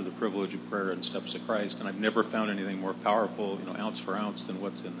chapter, The Privilege of Prayer and Steps of Christ, and I've never found anything more powerful, ounce for ounce, than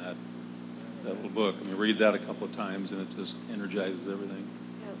what's in that little book. I mean, read that a couple of times, and it just energizes everything.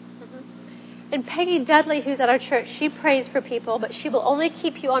 Yeah. Mm-hmm. And Peggy Dudley, who's at our church, she prays for people, but she will only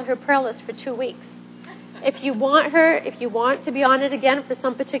keep you on her prayer list for 2 weeks. If you want to be on it again for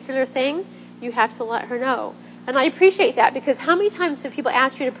some particular thing, you have to let her know. And I appreciate that, because how many times have people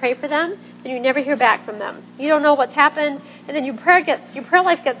asked you to pray for them and you never hear back from them? You don't know what's happened, and then your prayer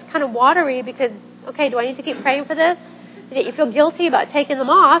life gets kind of watery because, okay, do I need to keep praying for this? And yet you feel guilty about taking them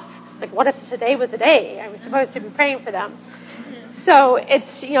off. Like, what if today was the day I was supposed to be praying for them? So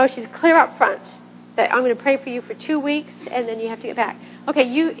it's, she's clear up front that I'm going to pray for you for 2 weeks, and then you have to get back.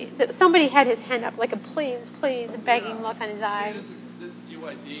 Okay, somebody had his hand up, like a please, begging look on his eye. This is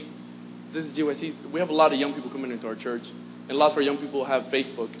GYC. This is GYC. We have a lot of young people coming into our church, and lots of our young people have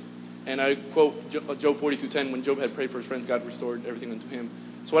Facebook. And I quote Job 42:10, when Job had prayed for his friends, God restored everything unto him.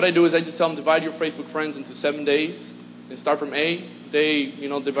 So what I do is I just tell them, divide your Facebook friends into 7 days, and start from A.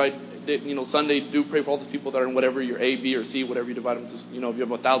 Sunday, do pray for all those people that are in whatever your A, B, or C, whatever you divide them to. If you have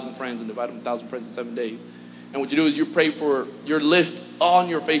 1,000 friends, and divide them 1,000 friends in 7 days. And what you do is you pray for your list on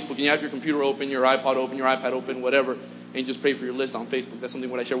your Facebook, and you have your computer open, your iPod open, your iPad open, whatever, and you just pray for your list on Facebook. That's something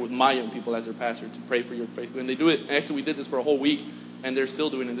what I share with my young people as their pastor, to pray for your Facebook. And they do it. And actually, we did this for a whole week, and they're still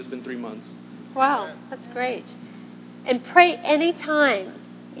doing it. It's been 3 months. Wow, that's great. And pray anytime.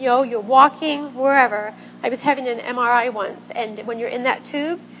 You're walking, wherever. I was having an MRI once, and when you're in that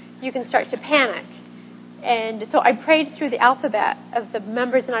tube, you can start to panic. And so I prayed through the alphabet of the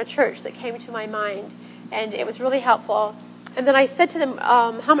members in our church that came to my mind, and it was really helpful. And then I said to them,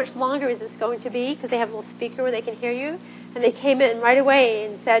 how much longer is this going to be? Because they have a little speaker where they can hear you. And they came in right away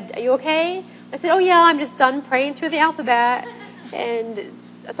and said, are you okay? I said, oh yeah, I'm just done praying through the alphabet. And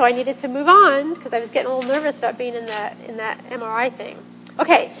so I needed to move on because I was getting a little nervous about being in that MRI thing.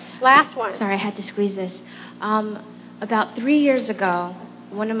 Okay, last one. Sorry, I had to squeeze this. About 3 years ago,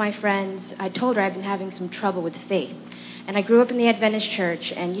 one of my friends, I told her I've been having some trouble with faith. And I grew up in the Adventist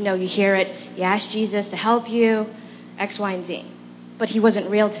church, and you hear it, you ask Jesus to help you, X, Y, and Z. But he wasn't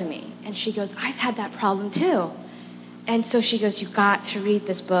real to me. And she goes, I've had that problem too. And so she goes, you've got to read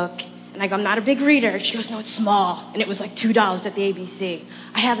this book. And I go, I'm not a big reader. She goes, no, it's small. And it was like $2 at the ABC.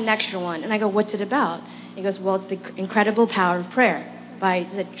 I have an extra one. And I go, what's it about? He goes, well, it's The Incredible Power of Prayer by,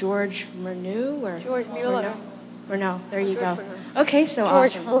 is it George Murnau? Or George Mueller. Murnau, there you go. Okay, so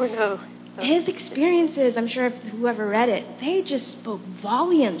George awesome. Murnau. His experiences, I'm sure if whoever read it, they just spoke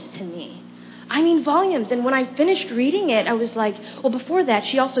volumes to me. I mean, volumes. And when I finished reading it, I was like, well, before that,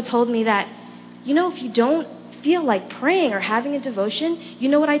 she also told me that, if you don't feel like praying or having a devotion, you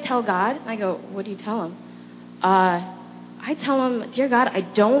know what I tell God? I go, what do you tell him? I tell him, dear God, I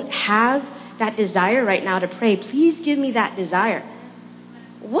don't have that desire right now to pray. Please give me that desire.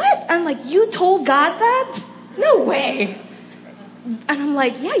 What? I'm like, you told God that? No way. And I'm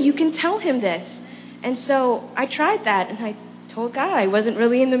like, yeah, you can tell him this. And so I tried that, and I told God I wasn't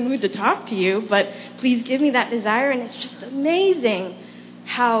really in the mood to talk to you, but please give me that desire. And it's just amazing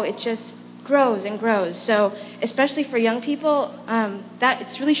how it just grows and grows. So especially for young people, that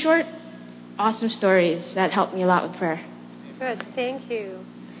it's really short, awesome stories that help me a lot with prayer. Good, thank you.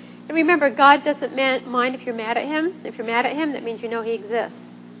 And remember, God doesn't mind if you're mad at him. If you're mad at him, that means you know he exists,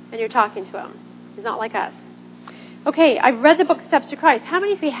 and you're talking to him. He's not like us. Okay, I've read the book Steps to Christ. How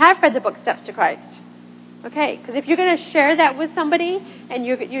many of you have read the book Steps to Christ? Okay, because if you're going to share that with somebody and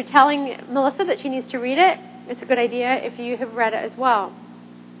you're telling Melissa that she needs to read it, it's a good idea if you have read it as well.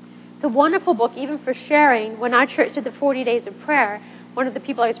 It's a wonderful book, even for sharing. When our church did the 40 days of prayer, one of the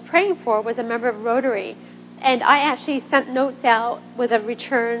people I was praying for was a member of Rotary. And I actually sent notes out with a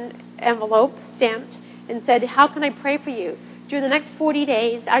return envelope stamped and said, how can I pray for you? During the next 40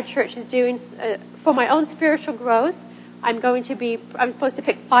 days, our church is doing, for my own spiritual growth, I'm supposed to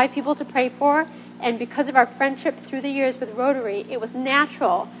pick 5 people to pray for. And because of our friendship through the years with Rotary, it was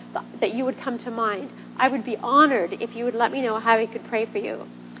natural that you would come to mind. I would be honored if you would let me know how I could pray for you.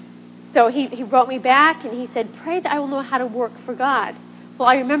 So he wrote me back and he said, pray that I will know how to work for God. Well,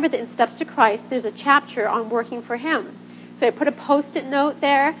 I remember that in Steps to Christ, there's a chapter on working for him. So I put a Post-it note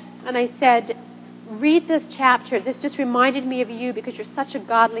there and I said, read this chapter. This just reminded me of you because you're such a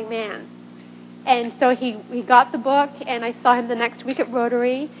godly man. And so he got the book, and I saw him the next week at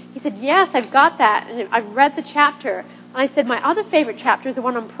Rotary. He said, yes, I've got that, and I've read the chapter. And I said, my other favorite chapter is the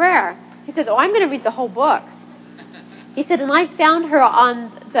one on prayer. He said, oh, I'm going to read the whole book. He said, and I found her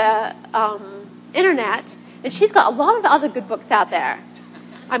on the internet, and she's got a lot of the other good books out there.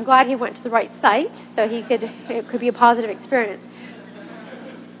 I'm glad he went to the right site, so it could be a positive experience.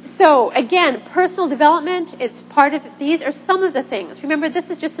 So, again, personal development, it's part of it. These are some of the things. Remember, this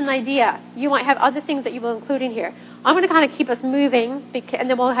is just an idea. You might have other things that you will include in here. I'm going to kind of keep us moving, and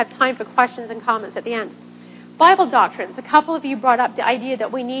then we'll have time for questions and comments at the end. Bible doctrines. A couple of you brought up the idea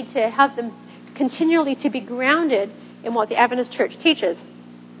that we need to have them continually to be grounded in what the Adventist Church teaches.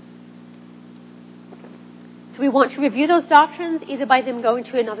 So we want to review those doctrines either by them going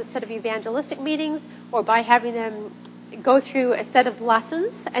to another set of evangelistic meetings or by having them go through a set of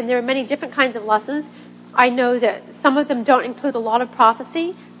lessons, and there are many different kinds of lessons. I know that some of them don't include a lot of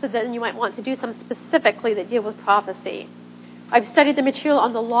prophecy, so then you might want to do some specifically that deal with prophecy. I've studied the material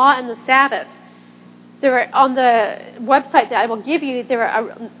on the law and the Sabbath. There are, on the website that I will give you, there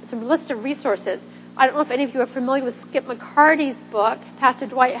are some list of resources. I don't know if any of you are familiar with Skip McCarty's book. Pastor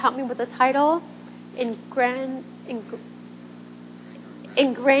Dwight helped me with the title, Ingrained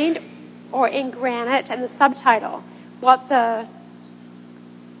or in Granite, and the subtitle. It's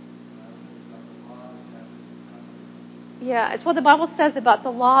what the Bible says about the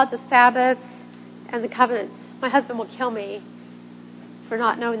law, the Sabbath, and the covenants. My husband will kill me for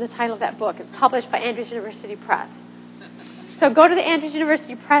not knowing the title of that book. It's published by Andrews University Press. So go to the Andrews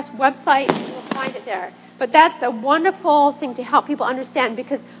University Press website and you'll find it there. But that's a wonderful thing to help people understand,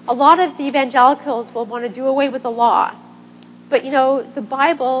 because a lot of the evangelicals will want to do away with the law. But, the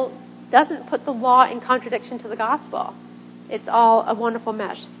Bible doesn't put the law in contradiction to the gospel. It's all a wonderful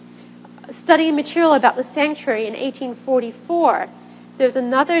mesh. Studying material about the sanctuary in 1844. There's a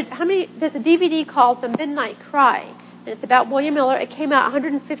DVD called The Midnight Cry, and it's about William Miller. It came out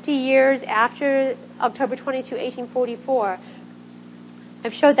 150 years after October 22, 1844.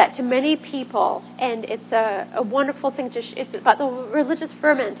 I've showed that to many people, and it's a wonderful thing it's about the religious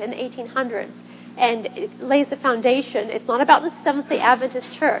ferment in the 1800s, and it lays the foundation. It's not about the Seventh-day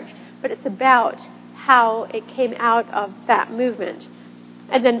Adventist Church, but it's about how it came out of that movement.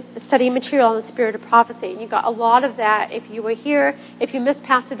 And then studying material on the spirit of prophecy. And you got a lot of that if you were here. If you missed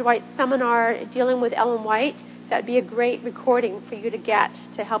Pastor Dwight's seminar dealing with Ellen White, that'd be a great recording for you to get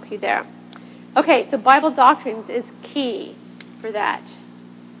to help you there. Okay, so Bible doctrines is key for that.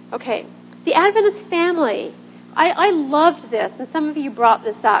 Okay, the Adventist family. I loved this, and some of you brought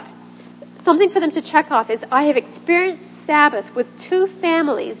this up. Something for them to check off is I have experienced Sabbath with 2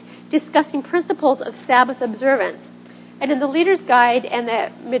 families discussing principles of Sabbath observance. And in the Leader's Guide and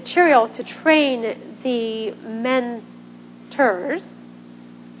the material to train the mentors,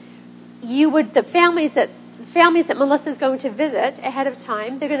 the families that Melissa's going to visit ahead of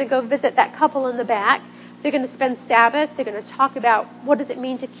time, they're going to go visit that couple in the back. They're going to spend Sabbath. They're going to talk about what does it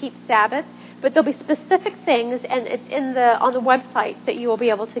mean to keep Sabbath. But there'll be specific things, and it's on the website that you will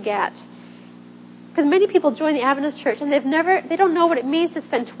be able to get. Because many people join the Adventist Church and they don't know what it means to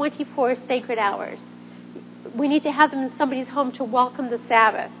spend 24 sacred hours. We need to have them in somebody's home to welcome the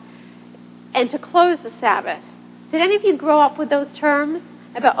Sabbath and to close the Sabbath. Did any of you grow up with those terms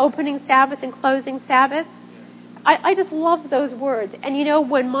about opening Sabbath and closing Sabbath? I just love those words. And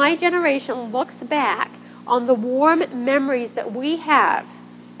when my generation looks back on the warm memories that we have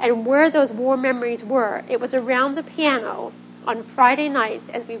and where those warm memories were, it was around the piano on Friday nights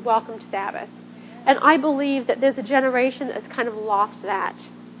as we welcomed Sabbath. And I believe that there's a generation that's kind of lost that.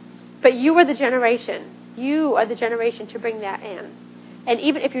 But you are the generation. You are the generation to bring that in. And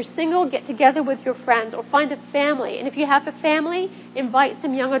even if you're single, get together with your friends or find a family. And if you have a family, invite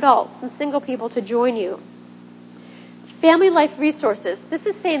some young adults, some single people to join you. Family life resources. This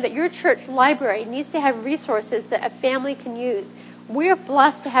is saying that your church library needs to have resources that a family can use. We're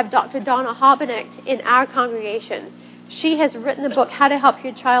blessed to have Dr. Donna Hobenicht in our congregation. She has written the book, How to Help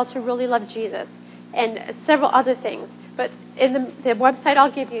Your Child to Really Love Jesus, and several other things. But in the website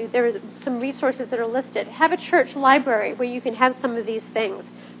I'll give you, there are some resources that are listed. Have a church library where you can have some of these things.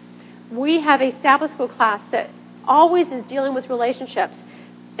 We have a Sabbath school class that always is dealing with relationships.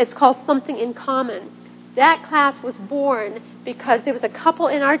 It's called Something in Common. That class was born because there was a couple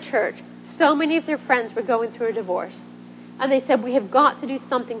in our church. So many of their friends were going through a divorce. And they said, we have got to do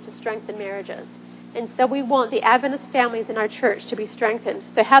something to strengthen marriages. And so we want the Adventist families in our church to be strengthened.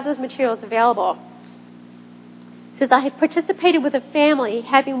 So have those materials available. Says, I have participated with a family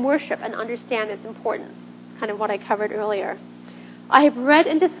having worship and understand its importance. Kind of what I covered earlier. I have read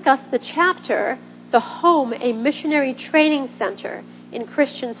and discussed the chapter, The Home, a Missionary Training Center in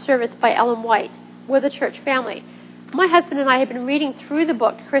Christian Service by Ellen White, with a church family. My husband and I have been reading through the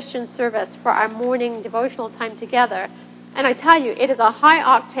book Christian Service for our morning devotional time together. And I tell you, it is a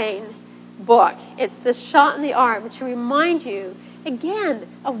high-octane book. It's the shot in the arm to remind you again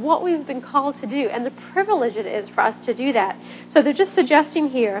of what we've been called to do and the privilege it is for us to do that. So they're just suggesting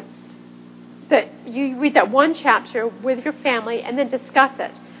here that you read that one chapter with your family and then discuss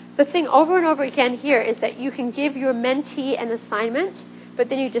it. The thing over and over again here is that you can give your mentee an assignment, but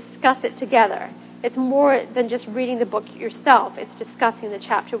then you discuss it together. It's more than just reading the book yourself. It's discussing the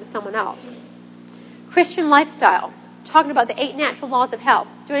chapter with someone else. Christian lifestyle, talking about the 8 natural laws of health.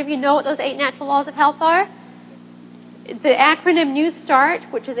 Do any of you know what those 8 natural laws of health are? The acronym New Start,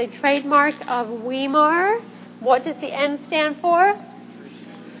 which is a trademark of Weimar. What does the N stand for?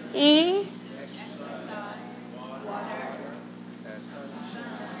 E.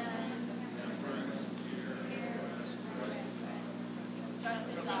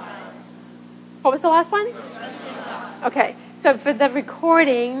 What was the last one? Okay, so for the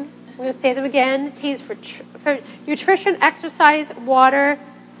recording, going to say them again. T's for nutrition, exercise, water,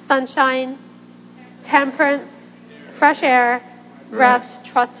 sunshine, temperance, fresh air, rest,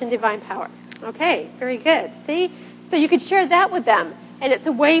 trust, and divine power. Okay, very good. See? So you could share that with them. And it's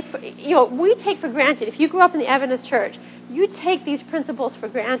a way for, we take for granted. If you grew up in the Adventist church, you take these principles for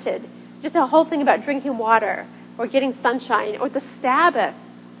granted. Just the whole thing about drinking water or getting sunshine or the Sabbath,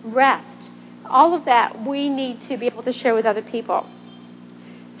 rest. All of that we need to be able to share with other people.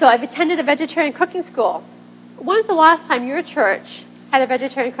 So I've attended a vegetarian cooking school. When's the last time your church had a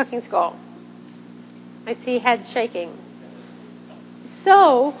vegetarian cooking school? I see heads shaking.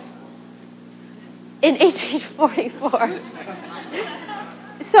 So, in 1844.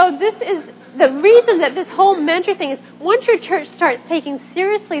 So this is the reason that this whole mentor thing is, once your church starts taking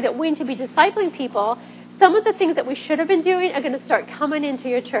seriously that we need to be discipling people, some of the things that we should have been doing are going to start coming into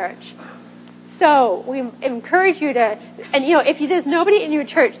your church. So we encourage you to, and if there's nobody in your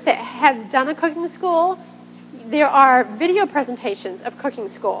church that has done a cooking school, there are video presentations of cooking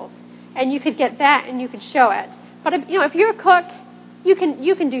schools, and you could get that and you could show it. But if you're a cook, you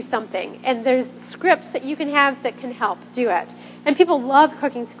can do something, and there's scripts that you can have that can help do it. And people love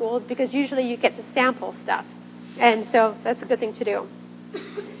cooking schools because usually you get to sample stuff, and so that's a good thing to do.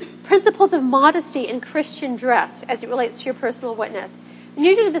 Principles of modesty in Christian dress as it relates to your personal witness. And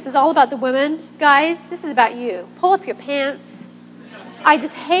usually this is all about the women. Guys, this is about you. Pull up your pants. I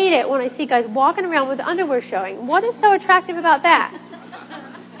just hate it when I see guys walking around with underwear showing. What is so attractive about that?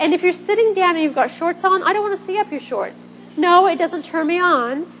 And if you're sitting down and you've got shorts on, I don't want to see up your shorts. No, it doesn't turn me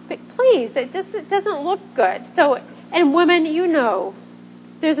on, but please, it doesn't look good. So, and women,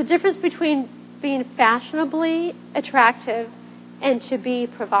 there's a difference between being fashionably attractive and to be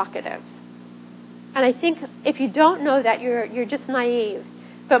provocative. And I think if you don't know that, you're just naive.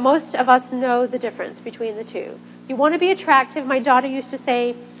 But most of us know the difference between the two. You want to be attractive. My daughter used to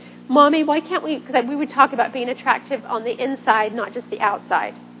say, Mommy, why can't we, because we would talk about being attractive on the inside, not just the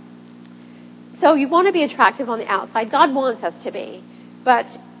outside. So you want to be attractive on the outside. God wants us to be. But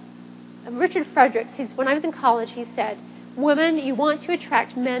Richard Frederick, when I was in college, he said, women, you want to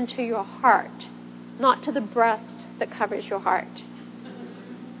attract men to your heart, not to the breast that covers your heart.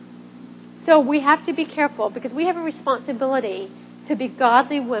 So we have to be careful because we have a responsibility to be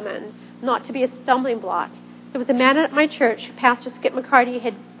godly women, not to be a stumbling block. There was a man at my church, Pastor Skip McCarty,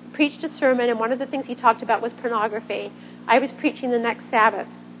 had preached a sermon, and one of the things he talked about was pornography. I was preaching the next Sabbath.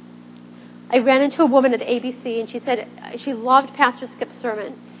 I ran into a woman at ABC, and she said she loved Pastor Skip's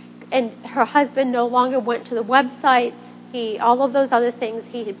sermon, and her husband no longer went to the websites, all of those other things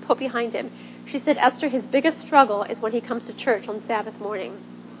he had put behind him. She said, Esther, his biggest struggle is when he comes to church on Sabbath morning.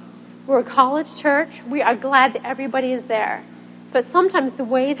 We're a college church. We are glad that everybody is there. But sometimes the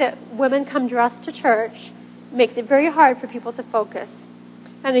way that women come dressed to church makes it very hard for people to focus.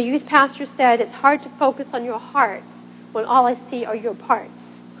 And a youth pastor said, it's hard to focus on your heart when all I see are your parts.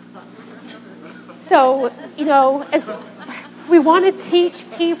 So, as we want to teach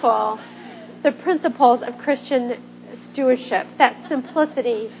people the principles of Christian stewardship, that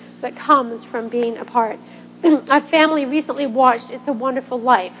simplicity that comes from being apart. Our family recently watched It's a Wonderful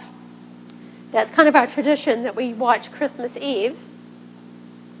Life. That's kind of our tradition that we watch Christmas Eve.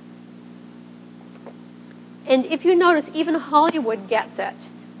 And if you notice, even Hollywood gets it.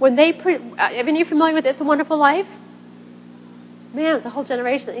 When they are you familiar with It's a Wonderful Life? Man, it's a whole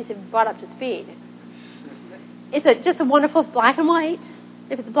generation that needs to be brought up to speed. It's just a wonderful black and white.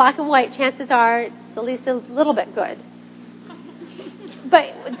 If it's black and white, chances are it's at least a little bit good.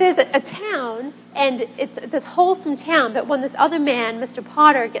 But there's a town, and it's this wholesome town, but when this other man, Mr.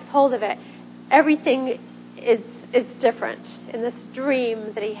 Potter, gets hold of it, everything is different in this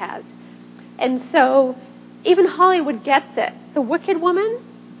dream that he has. And so even Hollywood gets it. The wicked woman,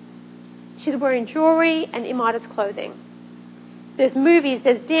 she's wearing jewelry and immodest clothing. There's movies,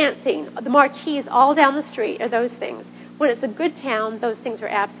 there's dancing, the marquees all down the street are those things. When it's a good town, those things are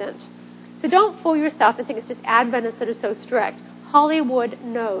absent. So don't fool yourself and think it's just Adventists that are so strict. Hollywood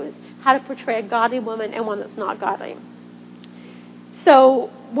knows how to portray a godly woman and one that's not godly. So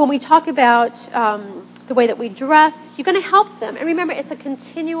when we talk about the way that we dress, you're going to help them. And remember, it's a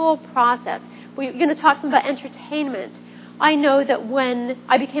continual process. We're going to talk to them about entertainment. I know that when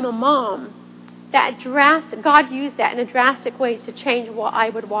I became a mom, God used that in a drastic way to change what I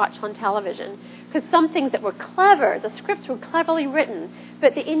would watch on television. Because some things that were clever, the scripts were cleverly written,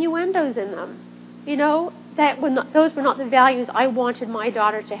 but the innuendos in them, those were not the values I wanted my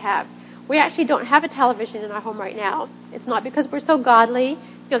daughter to have. We actually don't have a television in our home right now. It's not because we're so godly.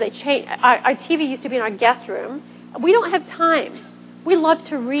 They change. Our TV used to be in our guest room. We don't have time. We love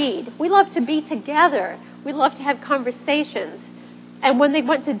to read. We love to be together. We love to have conversations. And when they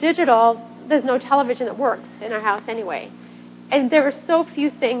went to digital, there's no television that works in our house anyway. And there are so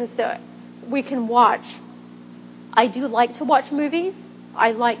few things that we can watch. I do like to watch movies.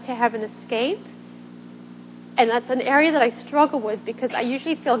 I like to have an escape. And that's an area that I struggle with because I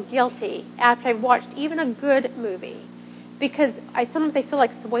usually feel guilty after I've watched even a good movie. Because sometimes I feel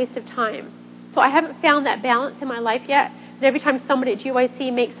like it's a waste of time. So I haven't found that balance in my life yet. And every time somebody at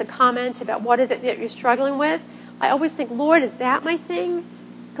GYC makes a comment about what is it that you're struggling with, I always think, Lord, is that my thing?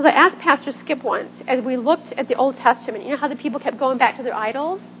 Because I asked Pastor Skip once, as we looked at the Old Testament, you know how the people kept going back to their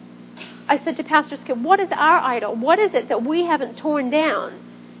idols? I said to Pastor Skip, what is our idol? What is it that we haven't torn down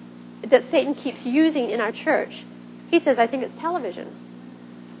that Satan keeps using in our church? He says, I think it's television.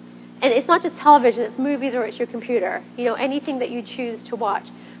 And it's not just television, it's movies or it's your computer. Anything that you choose to watch.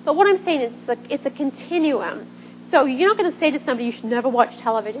 But what I'm saying is it's a continuum. So you're not going to say to somebody, you should never watch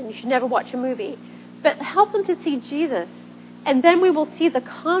television, you should never watch a movie. But help them to see Jesus. And then we will see the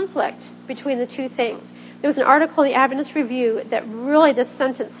conflict between the two things. There was an article in the Adventist Review that really, this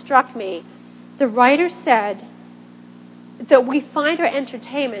sentence struck me. The writer said that we find our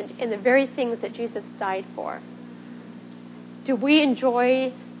entertainment in the very things that Jesus died for. Do we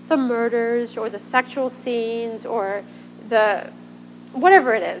enjoy the murders or the sexual scenes or the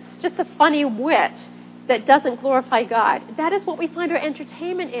whatever it is, just a funny wit that doesn't glorify God? That is what we find our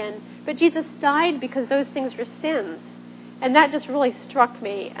entertainment in. But Jesus died because those things were sins. And that just really struck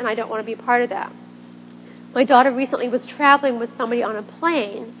me, and I don't want to be part of that. My daughter recently was traveling with somebody on a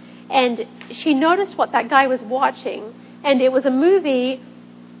plane, and she noticed what that guy was watching, and it was a movie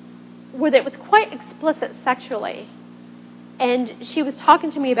where it was quite explicit sexually. And she was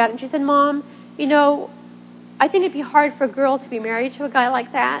talking to me about it, and she said, Mom, I think it'd be hard for a girl to be married to a guy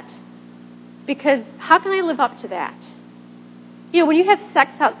like that, because how can I live up to that? When you have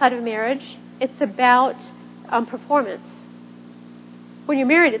sex outside of marriage, it's about performance. When you're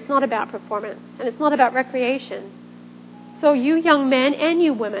married, it's not about performance, and it's not about recreation. So you young men and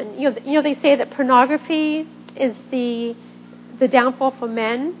you women, they say that pornography is the downfall for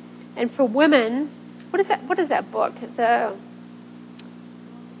men, and for women, what is that book? The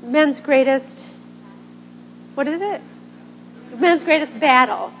Men's Greatest, what is it? Men's Greatest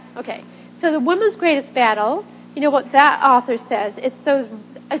Battle. Okay, so the Women's Greatest Battle, what that author says,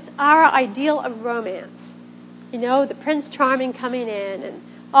 it's our ideal of romance. The Prince Charming coming in and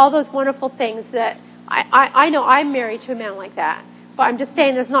all those wonderful things that I know I'm married to a man like that. But I'm just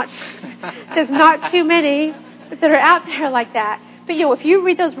saying there's not too many that are out there like that. But if you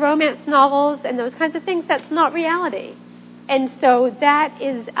read those romance novels and those kinds of things, that's not reality. And so that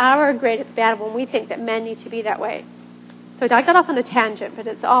is our greatest battle when we think that men need to be that way. So I got off on a tangent, but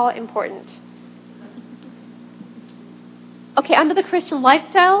it's all important. Okay, under the Christian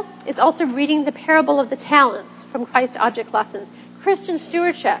lifestyle, it's also reading the parable of the talents from Christ Object Lessons. Christian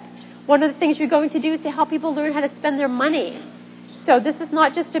stewardship. One of the things you're going to do is to help people learn how to spend their money. So this is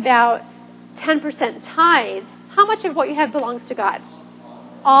not just about 10% tithe. How much of what you have belongs to God?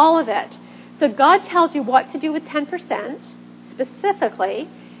 All of it. So God tells you what to do with 10% specifically,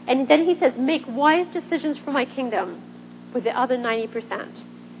 and then he says, make wise decisions for my kingdom with the other 90%.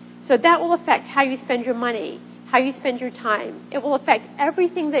 So that will affect how you spend your money, how you spend your time. It will affect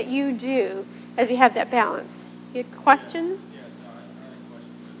everything that you do as we have that balance. You have a question? Yes, I had a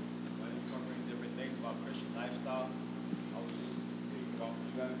question. When you're covering different things about Christian lifestyle, I was just thinking about,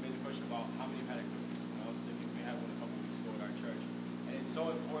 you guys made a question about how many had a cookies. I was thinking we had one a couple weeks ago at our church. And it's so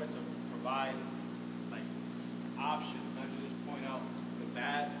important to provide options, not to just point out the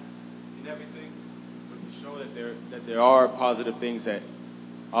bad in everything, but to show that there are positive things that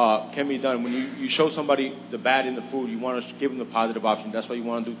can be done. When you show somebody the bad in the food, you want to give them the positive option. That's why you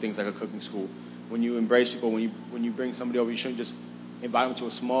want to do things like a cooking school. When you embrace people, when you bring somebody over, you shouldn't just invite them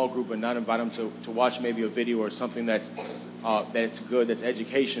to a small group and not invite them to watch maybe a video or something that's good, that's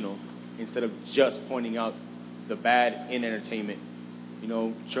educational, instead of just pointing out the bad in entertainment.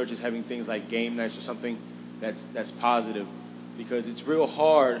 Churches having things like game nights or something that's positive, because it's real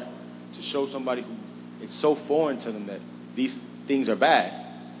hard to show somebody who it's so foreign to them that these things are bad,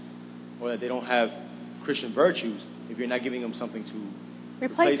 or that they don't have Christian virtues, if you're not giving them something to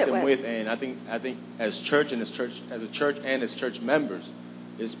replace them with. And I think as a church and as church members,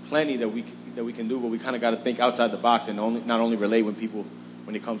 there's plenty that we can do, but we kind of got to think outside the box and not only relate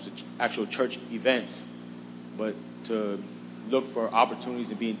when it comes to actual church events, but to look for opportunities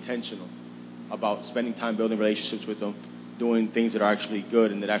and be intentional about spending time building relationships with them, doing things that are actually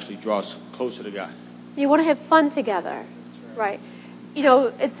good and that actually draw us closer to God. You want to have fun together, right?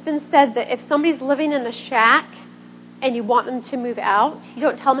 It's been said that if somebody's living in a shack and you want them to move out, you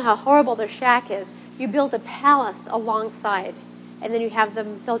don't tell them how horrible their shack is. You build a palace alongside. and then you have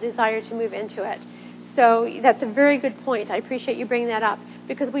them feel desire to move into it. So that's a very good point. I appreciate you bringing that up,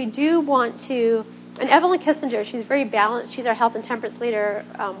 because we do want to, and Evelyn Kissinger, she's very balanced. She's our health and temperance leader,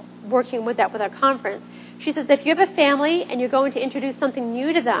 working with that with our conference. She says if you have a family and you're going to introduce something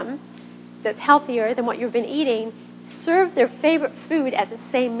new to them that's healthier than what you've been eating, serve their favorite food at the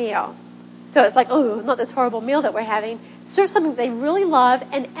same meal. So it's like, oh, not this horrible meal that we're having. Serve something they really love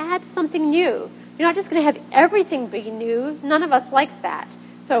and add something new. You're not just going to have everything be new. None of us likes that.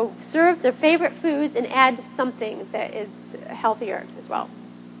 So serve their favorite foods and add something that is healthier as well.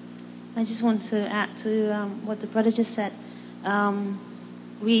 I just want to add to what the brother just said.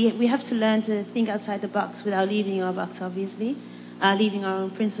 We have to learn to think outside the box without leaving our box, obviously, leaving our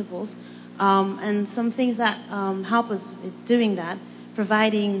own principles. And some things that help us with doing that,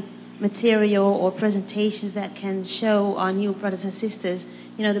 providing material or presentations that can show our new brothers and sisters,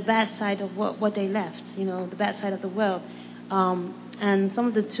 the bad side of what they left, the bad side of the world. And some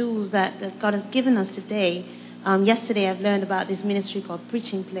of the tools that God has given us today. Yesterday I've learned about this ministry called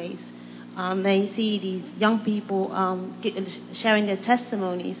Preaching Place. They see these young people sharing their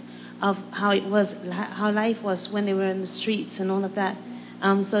testimonies of how life was when they were in the streets and all of that.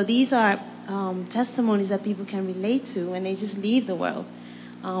 So these are testimonies that people can relate to when they just leave the world.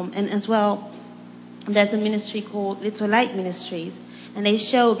 And as well, there's a ministry called Little Light Ministries, and they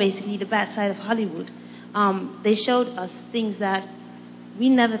show basically the bad side of Hollywood. They showed us things that we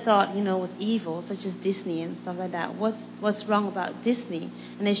never thought, was evil, such as Disney and stuff like that. What's wrong about Disney?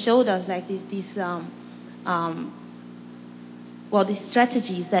 And they showed us like these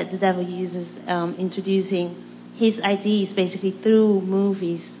strategies that the devil uses, introducing his ideas basically through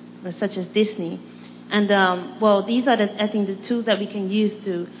movies such as Disney. And these are I think the tools that we can use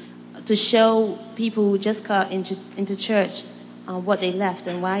to show people who just got into church what they left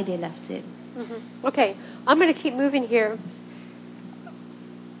and why they left it. Mm-hmm. Okay, I'm going to keep moving here.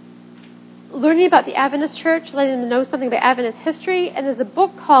 Learning about the Adventist Church, letting them know something about Adventist history, and there's a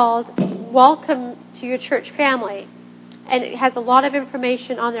book called Welcome to Your Church Family, and it has a lot of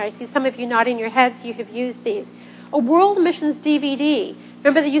information on there. I see some of you nodding your heads. You have used these. A World Missions DVD.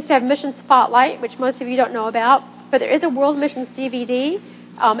 Remember they used to have Mission Spotlight, which most of you don't know about, but there is a World Missions DVD.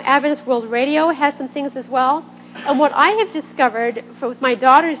 Adventist World Radio has some things as well. And what I have discovered with my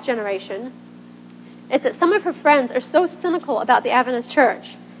daughter's generation is that some of her friends are so cynical about the Adventist Church.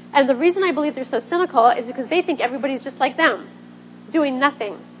 And the reason I believe they're so cynical is because they think everybody's just like them, doing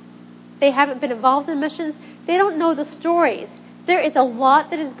nothing. They haven't been involved in missions. They don't know the stories. There is a lot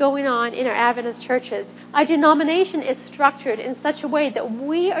that is going on in our Adventist churches. Our denomination is structured in such a way that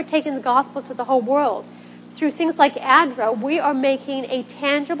we are taking the gospel to the whole world. Through things like ADRA, we are making a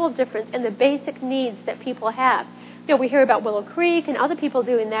tangible difference in the basic needs that people have. We hear about Willow Creek and other people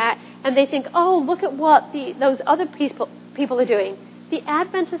doing that, and they think, oh, look at what those other people are doing. The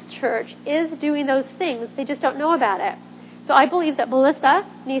Adventist Church is doing those things. They just don't know about it. So I believe that Melissa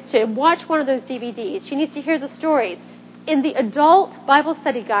needs to watch one of those DVDs. She needs to hear the stories. In the adult Bible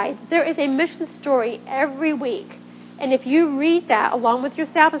study guide, there is a mission story every week. And if you read that along with your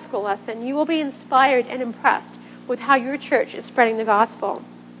Sabbath school lesson, you will be inspired and impressed with how your church is spreading the gospel.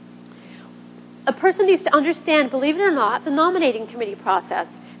 A person needs to understand, believe it or not, the nominating committee process.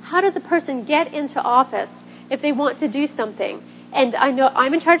 How does a person get into office if they want to do something? And I know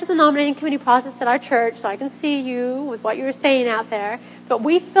I'm in charge of the nominating committee process at our church, so I can see you with what you were saying out there. But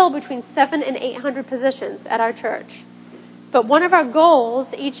we fill between 700 and 800 positions at our church. But one of our goals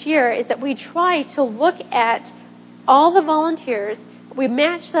each year is that we try to look at all the volunteers. We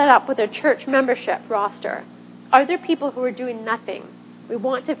match that up with their church membership roster. Are there people who are doing nothing? We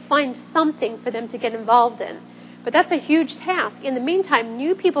want to find something for them to get involved in. But that's a huge task. In the meantime,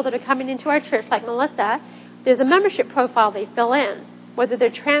 new people that are coming into our church, like Melissa, there's a membership profile they fill in, whether they're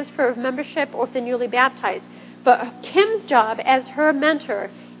transfer of membership or if they're newly baptized. But Kim's job as her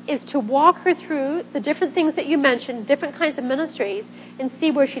mentor is to walk her through the different things that you mentioned, different kinds of ministries, and see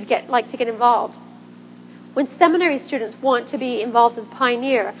where she'd like to get involved. When seminary students want to be involved in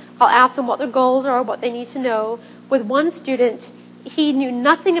Pioneer, I'll ask them what their goals are, what they need to know. With one student, he knew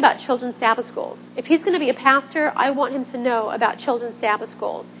nothing about children's Sabbath schools. If he's going to be a pastor, I want him to know about children's Sabbath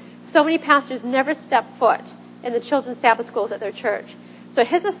schools. So many pastors never step foot in the children's Sabbath schools at their church. So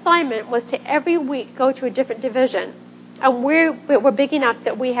his assignment was to every week go to a different division. And we're big enough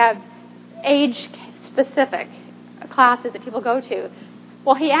that we have age-specific classes that people go to.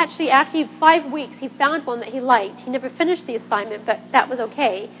 Well, he actually, after 5 weeks, he found one that he liked. He never finished the assignment, but that was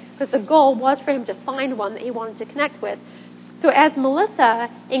okay, because the goal was for him to find one that he wanted to connect with. So as Melissa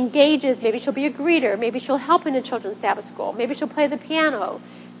engages, maybe she'll be a greeter, maybe she'll help in a children's Sabbath school, maybe she'll play the piano,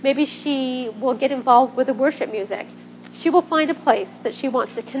 maybe she will get involved with the worship music. She will find a place that she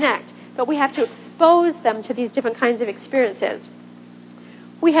wants to connect, but we have to expose them to these different kinds of experiences.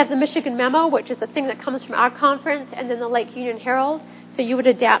 We have the Michigan Memo, which is the thing that comes from our conference, and then the Lake Union Herald, so you would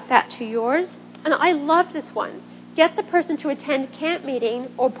adapt that to yours. And I love this one. Get the person to attend camp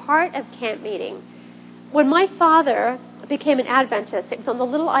meeting or part of camp meeting. When my father became an Adventist, it was on the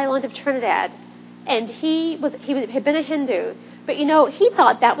little island of Trinidad, and he had been a Hindu, but he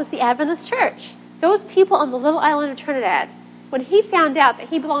thought that was the Adventist church. Those people on the little island of Trinidad, when he found out that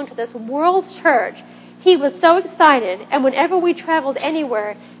he belonged to this world church, he was so excited, and whenever we traveled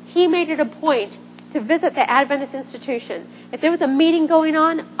anywhere, he made it a point to visit the Adventist institution. If there was a meeting going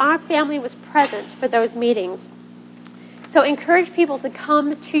on, our family was present for those meetings. So encourage people to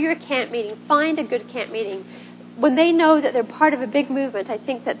come to your camp meeting. Find a good camp meeting. When they know that they're part of a big movement, I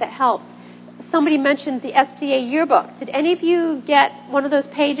think that helps. Somebody mentioned the SDA yearbook. Did any of you get one of those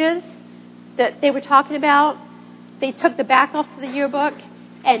pages that they were talking about? They took the back off of the yearbook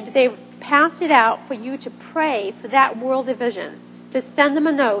and they passed it out for you to pray for that world division. To send them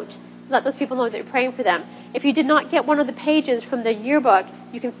a note, let those people know that you're praying for them. If you did not get one of the pages from the yearbook,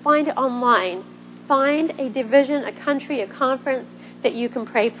 you can find it online. Find a division, a country, a conference that you can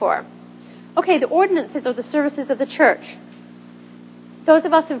pray for. Okay, the ordinances are the services of the church. Those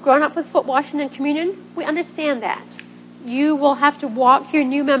of us who have grown up with foot washing and communion, we understand that. You will have to walk your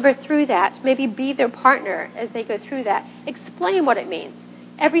new member through that, maybe be their partner as they go through that. Explain what it means.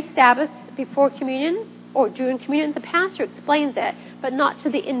 Every Sabbath before communion or during communion, the pastor explains it, but not to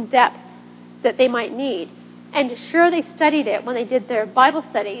the in-depth that they might need. And sure, they studied it when they did their Bible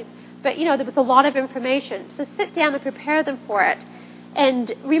studies, but there was a lot of information. So sit down and prepare them for it.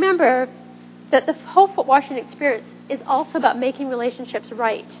 And remember that the whole foot washing experience is also about making relationships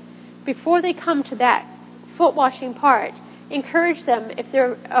right. Before they come to that foot washing part, encourage them, if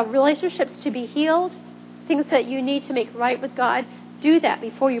there are relationships to be healed, things that you need to make right with God, do that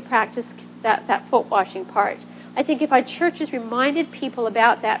before you practice that foot washing part. I think if our churches reminded people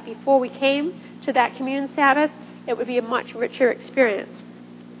about that before we came to that communion Sabbath, it would be a much richer experience.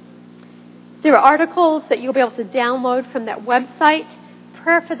 There are articles that you'll be able to download from that website.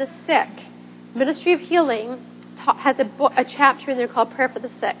 Prayer for the Sick. Ministry of Healing has a chapter in there called Prayer for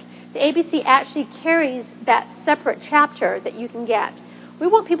the Sick. The ABC actually carries that separate chapter that you can get. We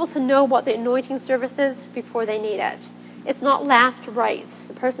want people to know what the anointing service is before they need it. It's not last rites.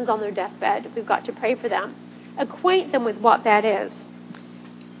 The person's on their deathbed. We've got to pray for them. Acquaint them with what that is.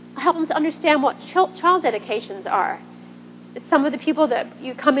 Help them to understand what child dedications are. Some of the people that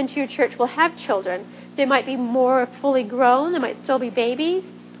you come into your church will have children. They might be more fully grown. They might still be babies.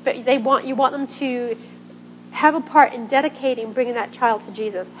 But you want them to have a part in dedicating, bringing that child to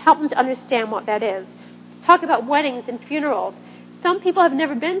Jesus. Help them to understand what that is. Talk about weddings and funerals. Some people have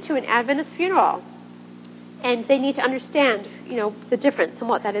never been to an Adventist funeral, and they need to understand, the difference and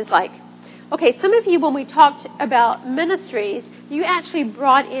what that is like. Okay, some of you, when we talked about ministries, you actually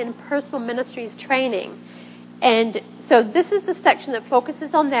brought in personal ministries training. And so this is the section that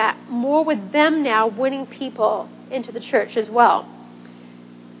focuses on that, more with them now winning people into the church as well.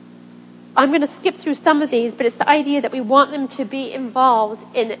 I'm going to skip through some of these, but it's the idea that we want them to be involved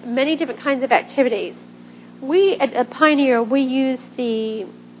in many different kinds of activities. We at Pioneer, we use the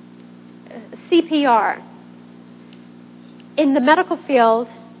CPR. In the medical field,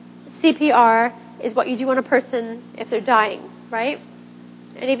 CPR is what you do on a person if they're dying, right?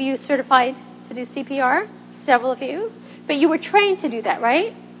 Any of you certified to do CPR? Several of you. But you were trained to do that,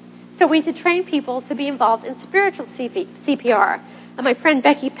 right? So we need to train people to be involved in spiritual CPR. And my friend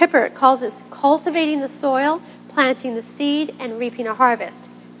Becky Pippert calls this cultivating the soil, planting the seed, and reaping a harvest.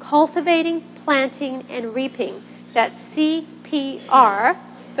 Cultivating, planting, and reaping. That's CPR,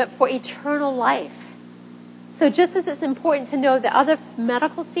 but for eternal life. So just as it's important to know the other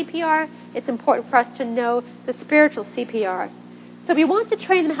medical CPR, it's important for us to know the spiritual CPR. So we want to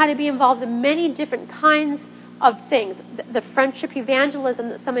train them how to be involved in many different kinds of things. The friendship evangelism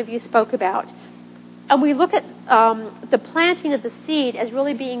that some of you spoke about. And we look at the planting of the seed as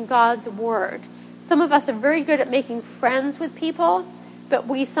really being God's Word. Some of us are very good at making friends with people, but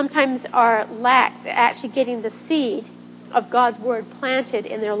we sometimes lack actually getting the seed of God's Word planted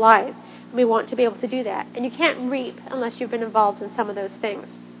in their lives. And we want to be able to do that. And you can't reap unless you've been involved in some of those things.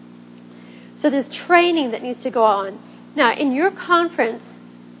 So there's training that needs to go on. Now, in your conference,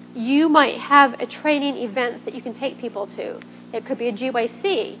 you might have a training event that you can take people to. It could be a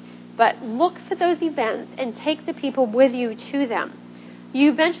GYC. But look for those events and take the people with you to them.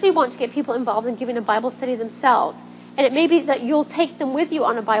 You eventually want to get people involved in giving a Bible study themselves. And it may be that you'll take them with you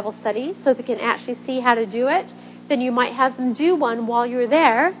on a Bible study so they can actually see how to do it. Then you might have them do one while you're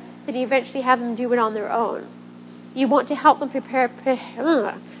there. Then you eventually have them do it on their own. You want to help them prepare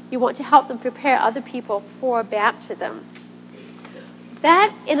other people for baptism.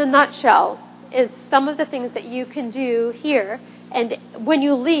 That, in a nutshell, is some of the things that you can do here. And when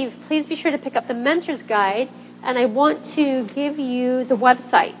you leave, please be sure to pick up the Mentor's Guide. And I want to give you the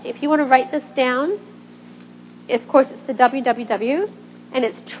website. If you want to write this down, of course, it's the www, and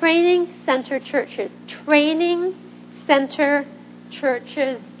it's Training Center Churches.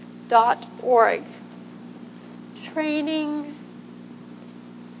 TrainingCenterChurches.org. Training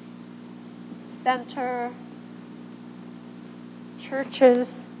Center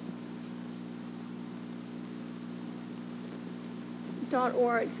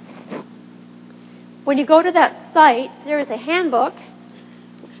Churches.org. When you go to that site, there is a handbook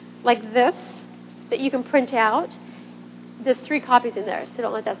like this that you can print out. There's 3 copies in there, so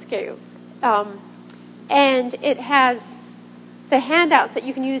don't let that scare you. And it has the handouts that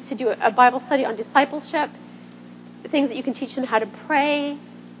you can use to do a Bible study on discipleship, the things that you can teach them how to pray,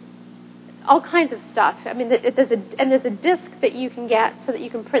 all kinds of stuff. I mean, there's a disc that you can get so that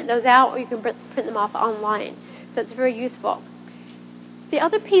you can print those out, or you can print them off online. So it's very useful. The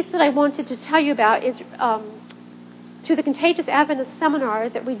other piece that I wanted to tell you about is through the Contagious Adventist Seminar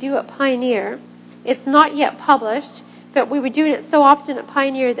that we do at Pioneer. It's not yet published, but we were doing it so often at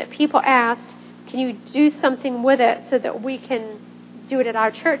Pioneer that people asked, can you do something with it so that we can do it at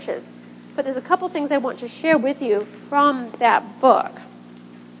our churches? But there's a couple things I want to share with you from that book.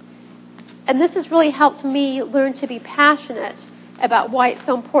 And this has really helped me learn to be passionate about why it's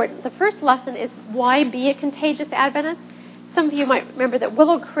so important. The first lesson is why be a Contagious Adventist. Some of you might remember that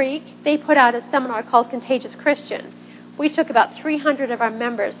Willow Creek, they put out a seminar called Contagious Christian. We took about 300 of our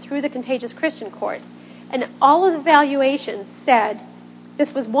members through the Contagious Christian course. And all of the evaluations said,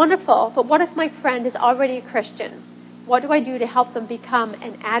 this was wonderful, but what if my friend is already a Christian? What do I do to help them become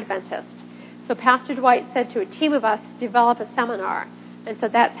an Adventist? So Pastor Dwight said to a team of us, develop a seminar. And so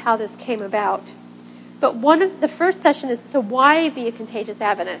that's how this came about. But one of the first session is, so why be a Contagious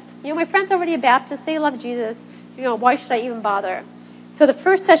Adventist? My friend's already a Baptist. They love Jesus. Why should I even bother? So the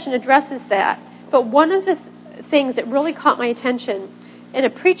first session addresses that. But one of the things that really caught my attention, in a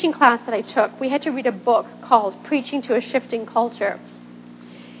preaching class that I took, we had to read a book called Preaching to a Shifting Culture.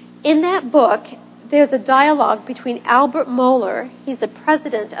 In that book, there's a dialogue between Albert Mohler, he's the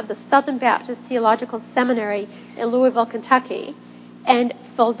president of the Southern Baptist Theological Seminary in Louisville, Kentucky, and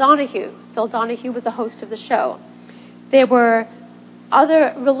Phil Donahue. Phil Donahue was the host of the show. There were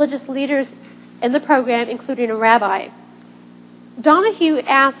other religious leaders in the program, including a rabbi. Donahue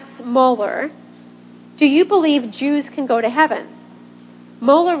asks Mohler, do you believe Jews can go to heaven?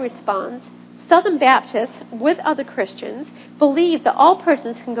 Mohler responds, Southern Baptists, with other Christians, believe that all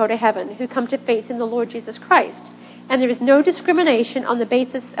persons can go to heaven who come to faith in the Lord Jesus Christ, and there is no discrimination on the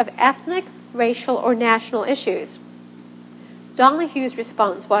basis of ethnic, racial, or national issues. Donahue's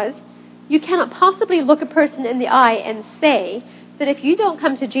response was, you cannot possibly look a person in the eye and say that if you don't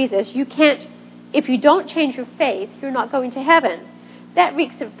come to Jesus, if you don't change your faith, you're not going to heaven. That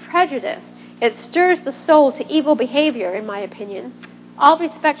reeks of prejudice. It stirs the soul to evil behavior, in my opinion. I'll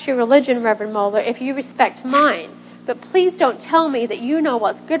respect your religion, Reverend Mohler, if you respect mine. But please don't tell me that you know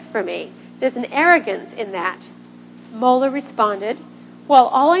what's good for me. There's an arrogance in that. Mohler responded, well,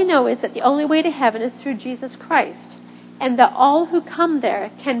 all I know is that the only way to heaven is through Jesus Christ, and that all who come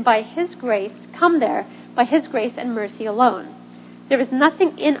there can by His grace and mercy alone. There is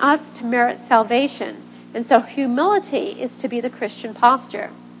nothing in us to merit salvation, and so humility is to be the Christian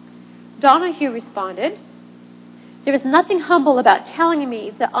posture. Donahue responded, there is nothing humble about telling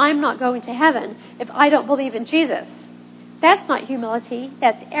me that I'm not going to heaven if I don't believe in Jesus. That's not humility,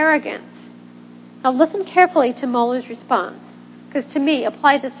 that's arrogance. Now listen carefully to Mohler's response, because to me,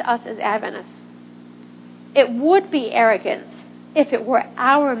 apply this to us as Adventists. It would be arrogance if it were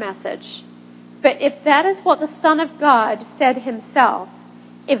our message. But if that is what the Son of God said Himself,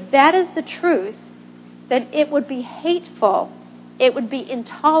 if that is the truth, then it would be hateful, it would be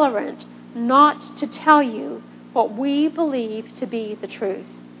intolerant not to tell you what we believe to be the truth.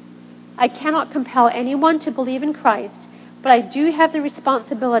 I cannot compel anyone to believe in Christ, but I do have the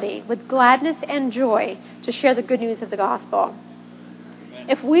responsibility with gladness and joy to share the good news of the gospel.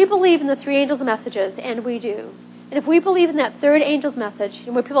 If we believe in the 3 angels' messages, and we do, and if we believe in that 3rd angel's message,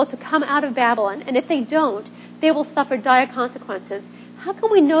 and we're people to come out of Babylon, and if they don't, they will suffer dire consequences, how can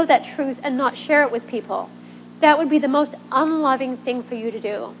we know that truth and not share it with people? That would be the most unloving thing for you to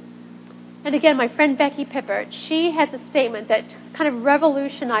do. And again, my friend Becky Pippert, she has a statement that kind of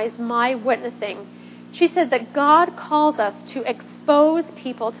revolutionized my witnessing. She said that God calls us to expose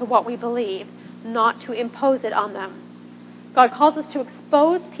people to what we believe, not to impose it on them. God calls us to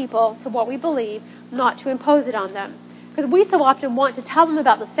expose people to what we believe, not to impose it on them. Because we so often want to tell them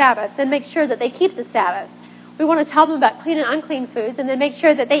about the Sabbath and make sure that they keep the Sabbath. We want to tell them about clean and unclean foods and then make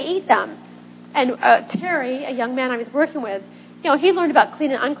sure that they eat them. And Terry, a young man I was working with, he learned about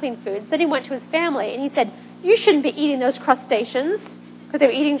clean and unclean foods. Then he went to his family and he said, you shouldn't be eating those crustaceans because they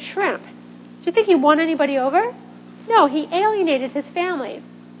were eating shrimp. Do you think he won anybody over? No, he alienated his family.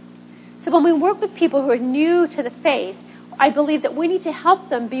 So when we work with people who are new to the faith, I believe that we need to help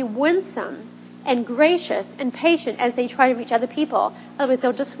them be winsome and gracious and patient as they try to reach other people. Otherwise,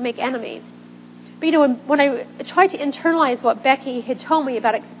 they'll just make enemies. But when I tried to internalize what Becky had told me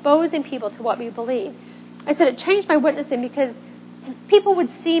about exposing people to what we believe, I said it changed my witnessing because people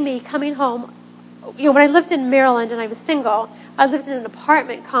would see me coming home. When I lived in Maryland and I was single, I lived in an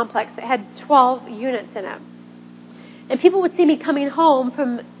apartment complex that had 12 units in it. And people would see me coming home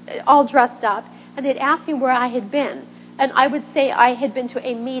from all dressed up, and they'd ask me where I had been. And I would say I had been to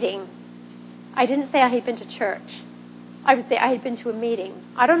a meeting. I didn't say I had been to church. I would say I had been to a meeting.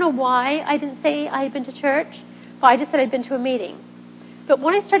 I don't know why I didn't say I had been to church, but I just said I'd been to a meeting. But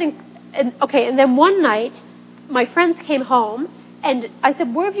when I started, and then one night, my friends came home, and I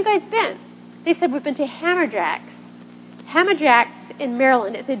said, where have you guys been? They said, we've been to Hammerjacks. Hammerjacks in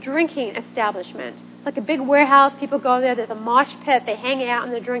Maryland is a drinking establishment. It's like a big warehouse. People go there. There's a mosh pit. They hang out,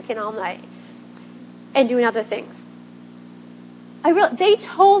 and they're drinking all night and doing other things. They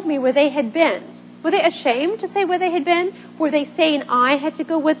told me where they had been. Were they ashamed to say where they had been? Were they saying I had to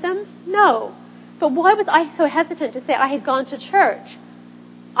go with them? No. But why was I so hesitant to say I had gone to church?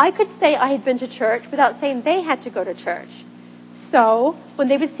 I could say I had been to church without saying they had to go to church. So when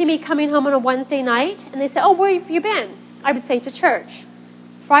they would see me coming home on a Wednesday night, and they say, oh, where have you been? I would say to church.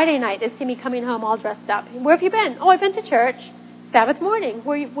 Friday night, they'd see me coming home all dressed up. Where have you been? Oh, I've been to church. Sabbath morning,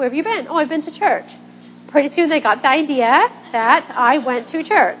 where have you been? Oh, I've been to church. Pretty soon they got the idea that I went to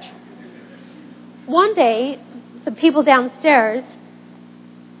church. One day, the people downstairs,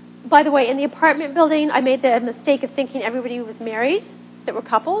 by the way, in the apartment building, I made the mistake of thinking everybody was married, that were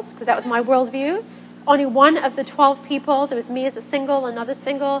couples, because that was my worldview. Only one of the 12 people, there was me as a single, another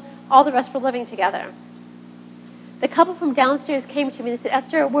single, all the rest were living together. The couple from downstairs came to me and said,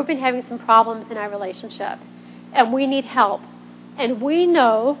 Esther, we've been having some problems in our relationship, and we need help. And we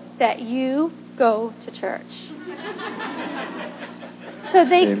know that you go to church. So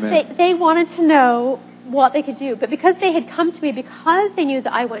they wanted to know what they could do. But because they had come to me, because they knew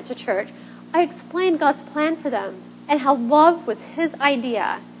that I went to church, I explained God's plan for them and how love was His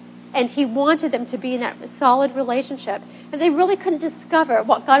idea. And He wanted them to be in that solid relationship. And they really couldn't discover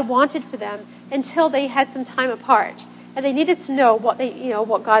what God wanted for them until they had some time apart. And they needed to know what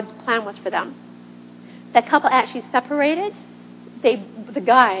God's plan was for them. That couple actually separated. The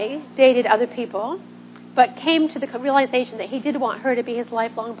guy dated other people, but came to the realization that he did want her to be his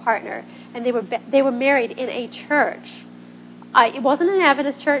lifelong partner. And they were married in a church. It wasn't an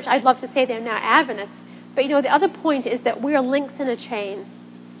Adventist church. I'd love to say they're now Adventists. But the other point is that we are links in a chain.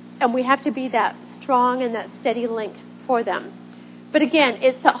 And we have to be that strong and that steady link for them. But again,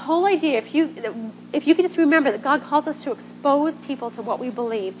 it's the whole idea, if you could just remember that God calls us to expose people to what we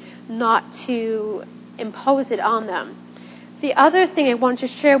believe, not to impose it on them. The other thing I want to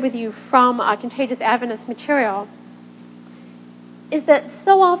share with you from Contagious Adventist material is that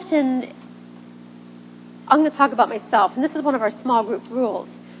so often, I'm going to talk about myself, and this is one of our small group rules.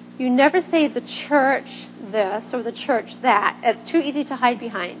 You never say the church this or the church that. It's too easy to hide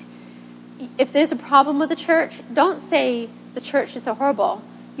behind. If there's a problem with the church, don't say the church is so horrible.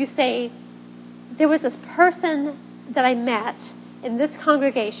 You say, there was this person that I met in this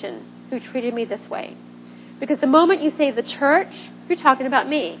congregation who treated me this way. Because the moment you say the church, you're talking about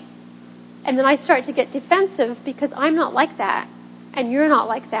me. And then I start to get defensive because I'm not like that, and you're not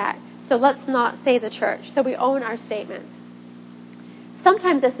like that. So let's not say the church. So we own our statements.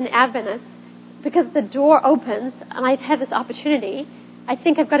 Sometimes as an Adventist, because the door opens and I've had this opportunity, I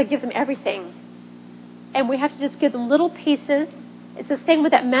think I've got to give them everything. And we have to just give them little pieces. It's the same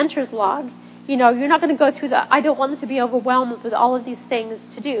with that mentor's log. You're not going to go through I don't want them to be overwhelmed with all of these things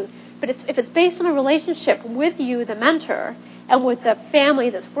to do. But if it's based on a relationship with you, the mentor, and with the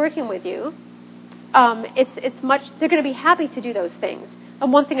family that's working with you, they're going to be happy to do those things.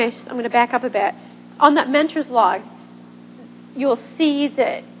 And one thing I'm going to back up a bit. On that mentor's log, you'll see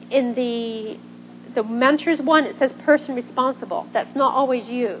that in the mentor's one, it says person responsible. That's not always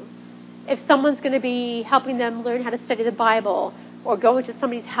you. If someone's going to be helping them learn how to study the Bible or go into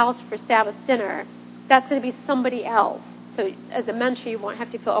somebody's house for Sabbath dinner, that's going to be somebody else. So as a mentor, you won't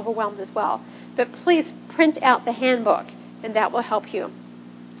have to feel overwhelmed as well. But please print out the handbook, and that will help you.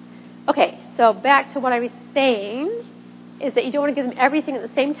 Okay, so back to what I was saying. is that you don't want to give them everything at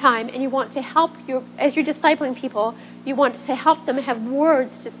the same time, and you want to help as you're discipling people, you want to help them have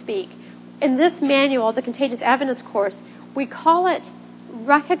words to speak. In this manual, the Contagious Adventist course, we call it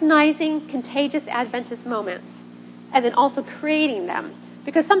recognizing contagious Adventist moments and then also creating them,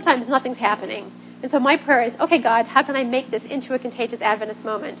 because sometimes nothing's happening. And so my prayer is, okay, God, how can I make this into a contagious Adventist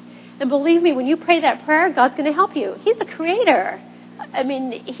moment? And believe me, when you pray that prayer, God's going to help you. He's the creator. I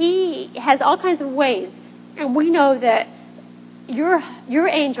mean, he has all kinds of ways. And we know that your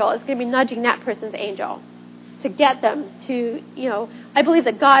angel is going to be nudging that person's angel to get them to, I believe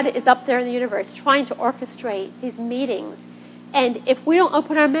that God is up there in the universe trying to orchestrate these meetings. And if we don't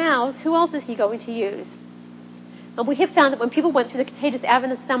open our mouths, who else is he going to use? And we have found that when people went through the Contagious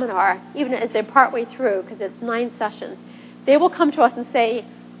Adventist seminar, even as they're partway through, because it's 9 sessions, they will come to us and say,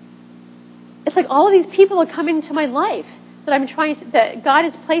 it's like all of these people are coming to my life that God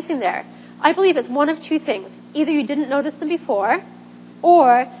is placing there. I believe it's one of two things. Either you didn't notice them before,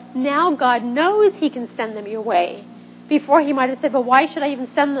 or now God knows he can send them your way. Before he might have said, well, why should I even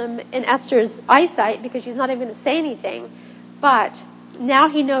send them in Esther's eyesight, because she's not even going to say anything. But now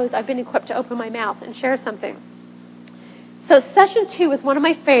he knows I've been equipped to open my mouth and share something. So session 2 is one of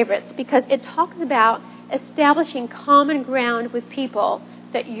my favorites because it talks about establishing common ground with people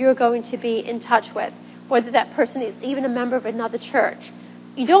that you're going to be in touch with, whether that person is even a member of another church.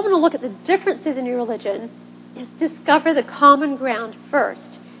 You don't want to look at the differences in your religion. Discover the common ground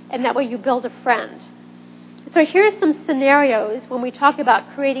first, and that way you build a friend. So here's some scenarios when we talk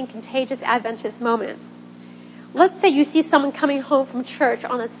about creating contagious Adventist moments. Let's say you see someone coming home from church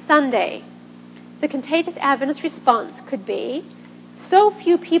on a Sunday. The contagious Adventist response could be, so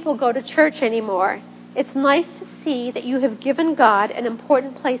few people go to church anymore. It's nice to see that you have given God an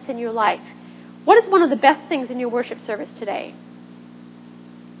important place in your life. What is one of the best things in your worship service today?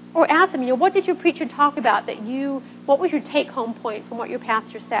 Or ask them, what did your preacher talk about what was your take-home point from what your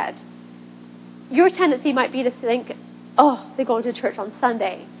pastor said? Your tendency might be to think, oh, they're going to church on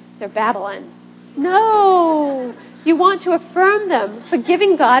Sunday. They're babbling. No! You want to affirm them for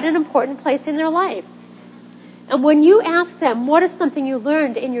giving God an important place in their life. And when you ask them, what is something you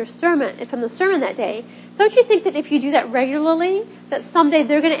learned in your sermon, from the sermon that day, don't you think that if you do that regularly, that someday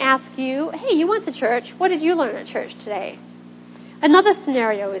they're going to ask you, hey, you went to church. What did you learn at church today? Another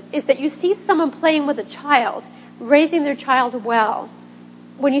scenario is that you see someone playing with a child, raising their child well.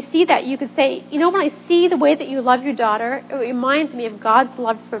 When you see that, you could say, when I see the way that you love your daughter, it reminds me of God's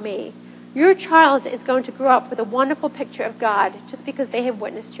love for me. Your child is going to grow up with a wonderful picture of God just because they have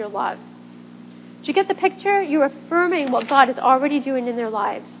witnessed your love. Do you get the picture? You're affirming what God is already doing in their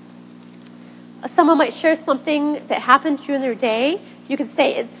lives. Someone might share something that happened during their day. You could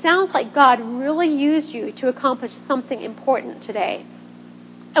say, it sounds like God really used you to accomplish something important today.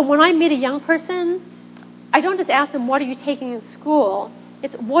 And when I meet a young person, I don't just ask them, what are you taking in school?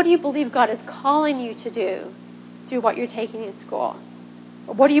 It's, what do you believe God is calling you to do through what you're taking in school?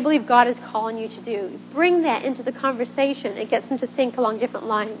 Or what do you believe God is calling you to do? Bring that into the conversation. It gets them to think along different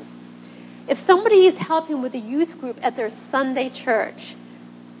lines. If somebody is helping with a youth group at their Sunday church,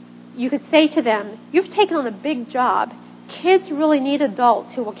 you could say to them, you've taken on a big job. Kids really need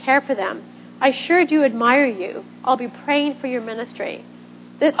adults who will care for them. I sure do admire you. I'll be praying for your ministry.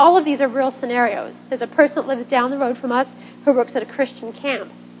 All of these are real scenarios. There's a person that lives down the road from us who works at a Christian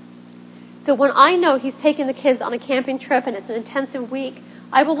camp. So when I know he's taking the kids on a camping trip and it's an intensive week,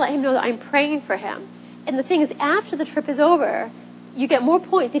 I will let him know that I'm praying for him. And the thing is, after the trip is over, you get more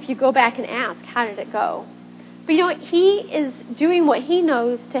points if you go back and ask, how did it go? But he is doing what he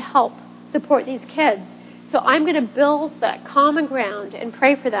knows to help support these kids. So I'm going to build that common ground and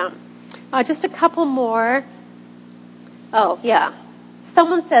pray for them. Just a couple more. Oh, yeah.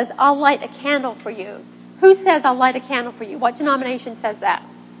 Someone says, I'll light a candle for you. Who says I'll light a candle for you? What denomination says that?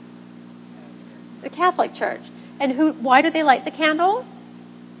 The Catholic Church. And why do they light the candle?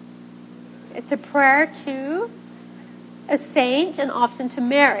 It's a prayer to a saint and often to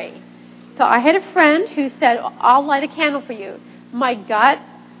Mary. So I had a friend who said, I'll light a candle for you. My gut,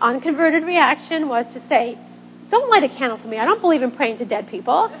 unconverted reaction was to say, don't light a candle for me. I don't believe in praying to dead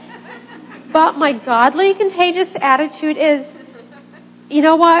people. But my godly, contagious attitude is, you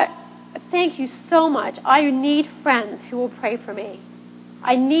know what? Thank you so much. I need friends who will pray for me.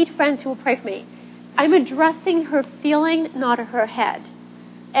 I need friends who will pray for me. I'm addressing her feeling, not her head.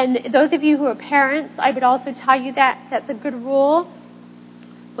 And those of you who are parents, I would also tell you that that's a good rule.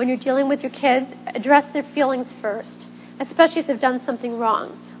 When you're dealing with your kids, address their feelings first, especially if they've done something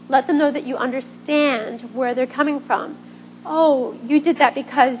wrong. Let them know that you understand where they're coming from. Oh, you did that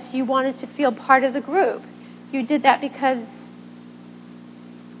because you wanted to feel part of the group. You did that because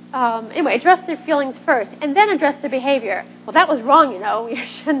anyway, address their feelings first, and then address their behavior. Well, that was wrong, You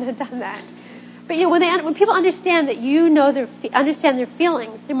shouldn't have done that. But when people understand that understand their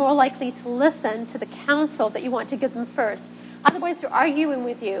feelings, they're more likely to listen to the counsel that you want to give them first. Otherwise, they're arguing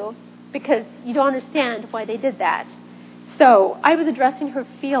with you because you don't understand why they did that. So I was addressing her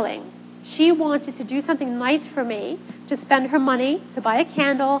feeling. She wanted to do something nice for me, to spend her money, to buy a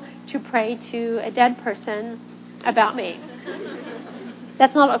candle, to pray to a dead person about me.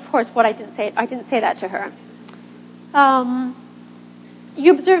 That's not, of course, what I didn't say. I didn't say that to her.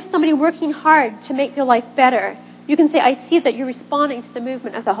 You observe somebody working hard to make their life better. You can say, I see that you're responding to the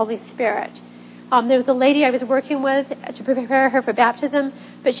movement of the Holy Spirit. There was a lady I was working with to prepare her for baptism,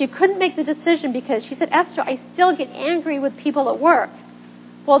 but she couldn't make the decision because she said, Esther, I still get angry with people at work.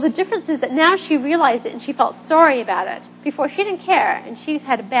 Well, the difference is that now she realized it and she felt sorry about it. Before, she didn't care, and she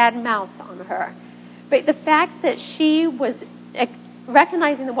had a bad mouth on her. But the fact that she was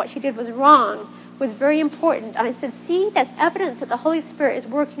recognizing that what she did was wrong was very important. And I said, see, that's evidence that the Holy Spirit is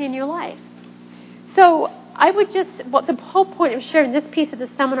working in your life. So I would the whole point of sharing this piece of the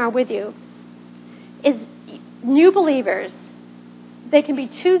seminar with you is new believers, they can be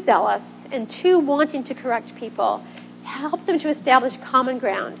too zealous and too wanting to correct people. Help them to establish common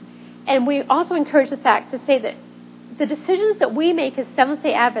ground. And we also encourage the fact to say that the decisions that we make as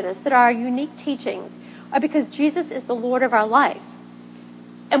Seventh-day Adventists that are our unique teachings are because Jesus is the Lord of our life.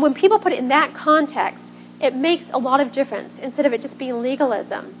 And when people put it in that context, it makes a lot of difference instead of it just being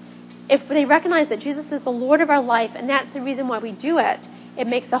legalism. If they recognize that Jesus is the Lord of our life and that's the reason why we do it, it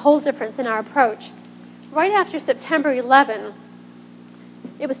makes a whole difference in our approach. Right after September 11,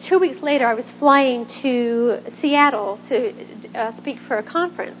 it was 2 weeks later, I was flying to Seattle to speak for a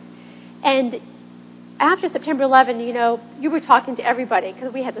conference. And after September 11, you were talking to everybody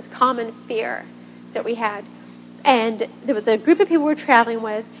because we had this common fear that we had. And there was a group of people we were traveling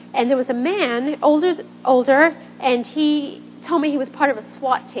with, and there was a man, older, and he told me he was part of a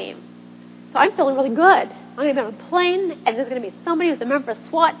SWAT team. So I'm feeling really good. I'm going to be on a plane, and there's going to be somebody who's a member of a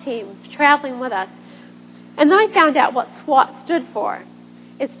SWAT team traveling with us. And then I found out what SWAT stood for.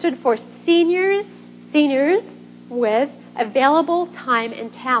 It stood for seniors with available time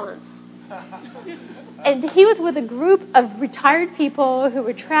and talents. And he was with a group of retired people who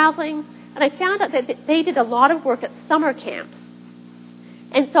were traveling, and I found out that they did a lot of work at summer camps.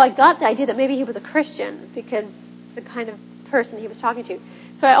 And so I got the idea that maybe he was a Christian because the kind of person he was talking to.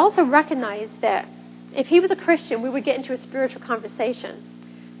 So I also recognized that if he was a Christian, we would get into a spiritual conversation.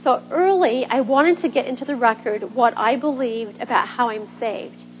 So early, I wanted to get into the record what I believed about how I'm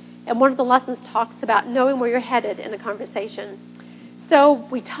saved. And one of the lessons talks about knowing where you're headed in a conversation. So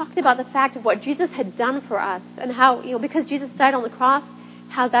we talked about the fact of what Jesus had done for us and how, because Jesus died on the cross,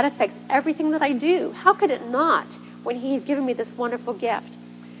 how that affects everything that I do. How could it not when he's given me this wonderful gift?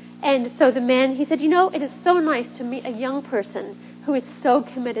 And so the man, he said, it is so nice to meet a young person who is so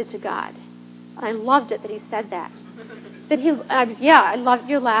committed to God. And I loved it that he said that. I love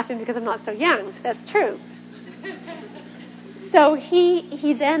you're laughing because I'm not so young. That's true. So he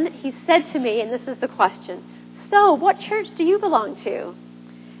said to me, and this is the question, so what church do you belong to?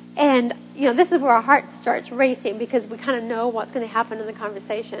 And, this is where our heart starts racing because we kind of know what's going to happen in the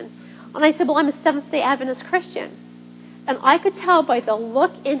conversation. And I said, well, I'm a Seventh-day Adventist Christian. And I could tell by the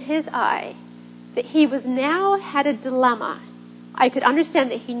look in his eye that he was now had a dilemma. I could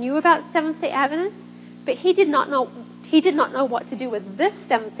understand that he knew about Seventh-day Adventists, but he did not know what to do with this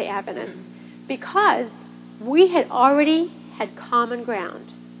Seventh-day Adventist because we had already had common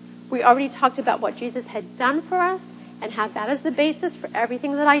ground. We already talked about what Jesus had done for us and how that is the basis for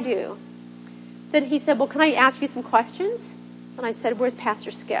everything that I do. Then he said, well, can I ask you some questions? And I said, where's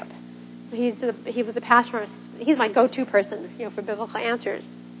Pastor Skip? He was the pastor. He's my go-to person, for biblical answers.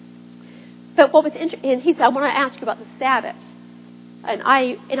 But what was interesting, and he said, I want to ask you about the Sabbath. And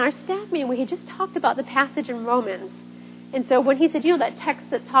in our staff meeting, we had just talked about the passage in Romans. And so when he said, that text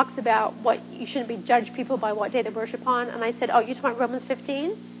that talks about what you shouldn't be judged people by what day they worship on, and I said, oh, you talking about Romans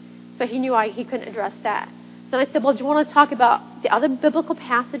 15? So he knew he couldn't address that. Then I said, well, do you want to talk about the other biblical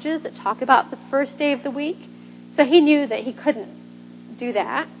passages that talk about the first day of the week? So he knew that he couldn't do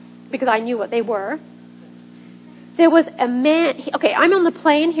that because I knew what they were. There was a man, I'm on the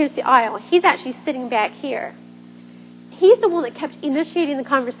plane, here's the aisle. He's actually sitting back here. He's the one that kept initiating the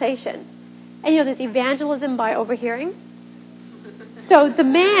conversation. And there's evangelism by overhearing. So the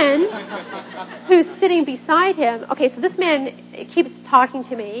man who's sitting beside him, so this man keeps talking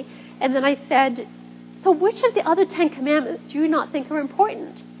to me, and then I said, so which of the other 10 commandments do you not think are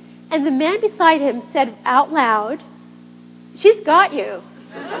important? And the man beside him said out loud, she's got you.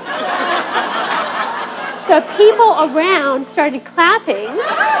 So the people around started clapping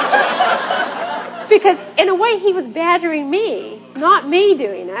because, in a way, he was badgering me, not me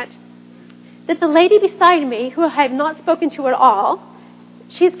doing it. That the lady beside me, who I have not spoken to at all,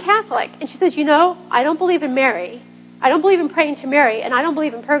 she's Catholic, and she says, I don't believe in Mary. I don't believe in praying to Mary, and I don't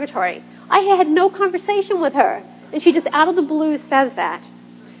believe in purgatory. I had no conversation with her, and she just out of the blue says that.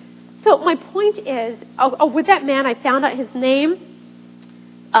 So my point is, with that man, I found out his name,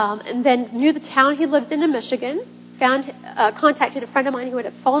 and then knew the town he lived in Michigan. Contacted a friend of mine who had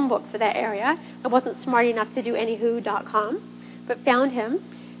a phone book for that area. I wasn't smart enough to do anywho.com, but found him.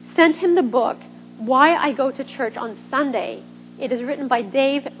 Sent him the book, Why I Go to Church on Sunday. It is written by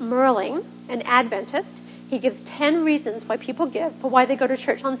Dave Merling, an Adventist. He gives 10 reasons why people give for why they go to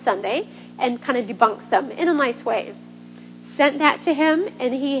church on Sunday and kind of debunks them in a nice way. Sent that to him,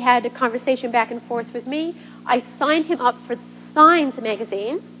 and he had a conversation back and forth with me. I signed him up for Signs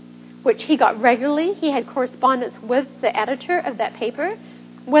magazine, which he got regularly. He had correspondence with the editor of that paper.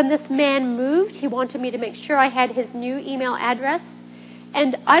 When this man moved, he wanted me to make sure I had his new email address.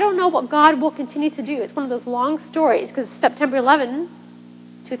 And I don't know what God will continue to do. It's one of those long stories, because September 11,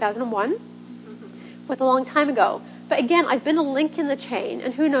 2001 was a long time ago. But again, I've been a link in the chain,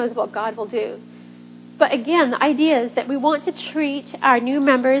 and who knows what God will do. But again, the idea is that we want to treat our new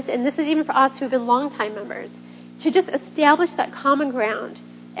members, and this is even for us who have been long-time members, to just establish that common ground.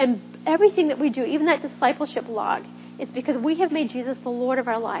 And everything that we do, even that discipleship log, is because we have made Jesus the Lord of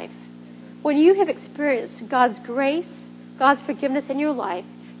our life. When you have experienced God's grace, God's forgiveness in your life,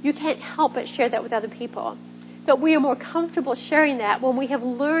 you can't help but share that with other people. But we are more comfortable sharing that when we have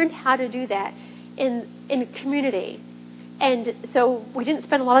learned how to do that in community. And so we didn't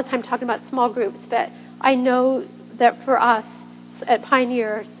spend a lot of time talking about small groups, but I know that for us at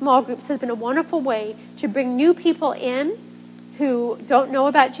Pioneer, small groups has been a wonderful way to bring new people in who don't know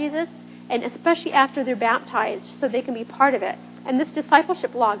about Jesus, and especially after they're baptized, so they can be part of it. And this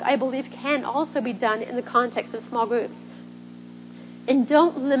discipleship log, I believe, can also be done in the context of small groups. And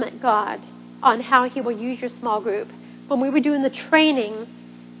don't limit God on how he will use your small group. When we were doing the training,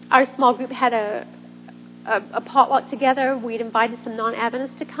 our small group had a potluck together. We'd invited some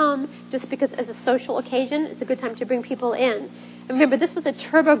non-Adventists to come just because as a social occasion, it's a good time to bring people in. And remember, this was a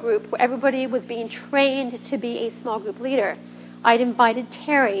turbo group where everybody was being trained to be a small group leader. I'd invited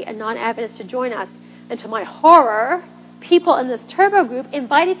Terry, a non-Adventist, to join us. And to my horror, people in this turbo group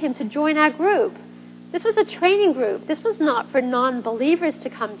invited him to join our group. This was a training group. This was not for non-believers to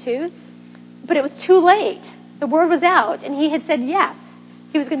come to. But it was too late. The word was out, and he had said yes.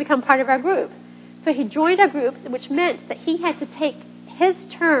 He was going to become part of our group. So he joined our group, which meant that he had to take his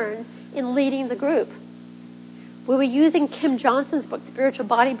turn in leading the group. We were using Kim Johnson's book, Spiritual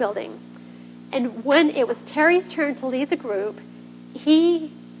Bodybuilding. And when it was Terry's turn to lead the group,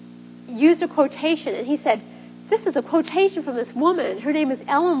 he used a quotation, and he said, "This is a quotation from this woman. Her name is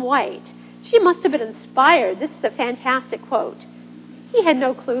Ellen White. She must have been inspired. This is a fantastic quote." He had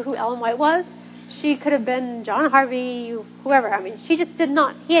no clue who Ellen White was. She could have been John Harvey, whoever. I mean, she just did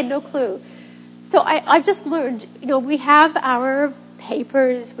not. He had no clue. So I've just learned, we have our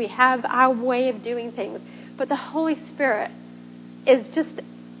papers, we have our way of doing things, but the Holy Spirit is just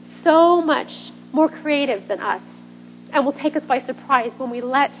so much more creative than us and will take us by surprise when we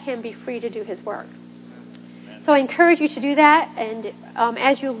let him be free to do his work. So I encourage you to do that, and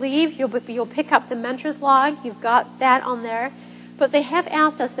as you leave, you'll pick up the mentor's log. You've got that on there. But they have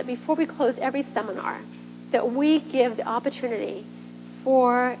asked us that before we close every seminar, that we give the opportunity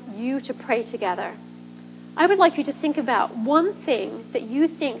for you to pray together. I would like you to think about one thing that you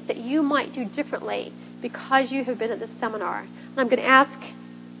think that you might do differently because you have been at this seminar. And I'm going to ask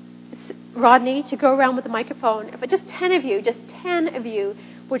Rodney to go around with the microphone. But just 10 of you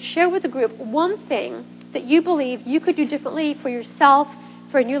would share with the group one thing that you believe you could do differently for yourself,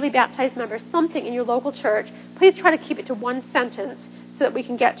 for a newly baptized member, something in your local church. Please try to keep it to one sentence so that we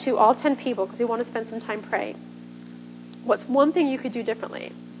can get to all 10 people because we want to spend some time praying. What's one thing you could do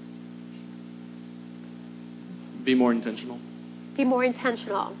differently? Be more intentional. Be more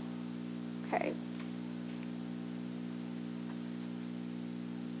intentional. Okay.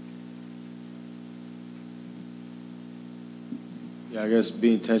 Yeah, I guess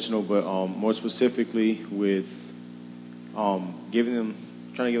be intentional, but more specifically with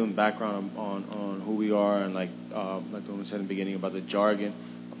trying to give them background on who we are, and like the woman said in the beginning about the jargon,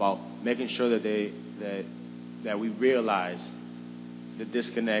 about making sure that we realize the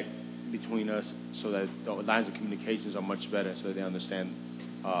disconnect between us, so that the lines of communications are much better, so that they understand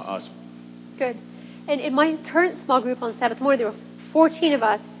us. Good. And in my current small group on Sabbath morning, there were 14 of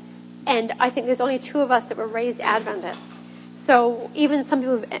us, and I think there's only 2 of us that were raised Adventists. So even some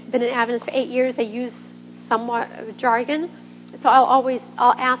people who have been in Adventists for 8 years, they use somewhat of jargon. So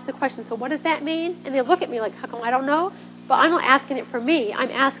I'll ask the question, so what does that mean? And they'll look at me like, how come I don't know? But I'm not asking it for me.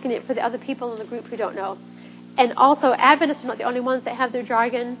 I'm asking it for the other people in the group who don't know. And also, Adventists are not the only ones that have their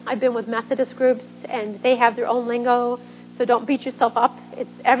jargon. I've been with Methodist groups, and they have their own lingo. So don't beat yourself up.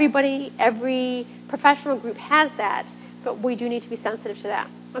 It's everybody, every professional group has that, but we do need to be sensitive to that.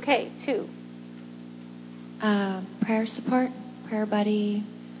 Okay, 2. Prayer support, prayer buddy,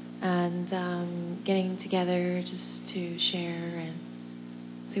 and getting together just to share and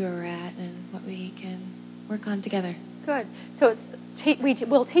see where we're at and what we can work on together. Good. So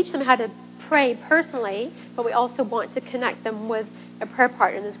we'll teach them how to pray personally, but we also want to connect them with a prayer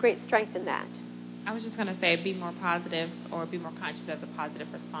partner, and there's great strength in that. I was just going to say be more positive or be more conscious of the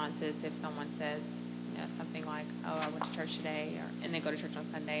positive responses if someone says, something like, oh, I went to church today, and they go to church on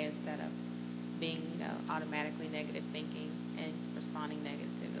Sunday, instead of being, automatically negative thinking and responding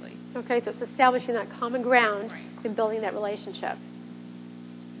negatively. Okay, so it's establishing that common ground and building that relationship.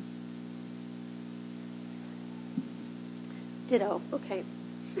 Ditto. Okay.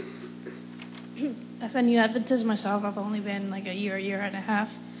 As a new Adventist myself, I've only been like a year and a half,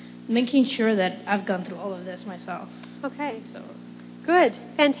 making sure that I've gone through all of this myself. Okay. So good.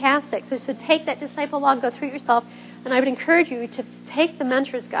 Fantastic. So take that disciple log, go through it yourself, and I would encourage you to take the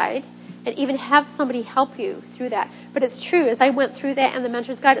mentor's guide and even have somebody help you through that. But it's true, as I went through that and the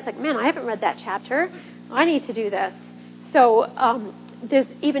mentor's guide, it's like, man, I haven't read that chapter. I need to do this. So there's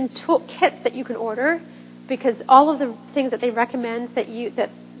even kits that you can order, because all of the things that they recommend that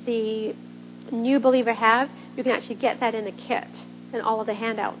the new believer have, you can actually get that in a kit, and all of the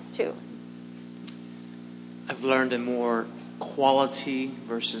handouts too. I've learned a more quality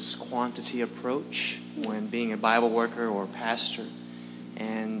versus quantity approach when being a Bible worker or pastor.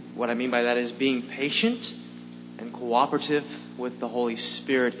 And what I mean by that is being patient and cooperative with the Holy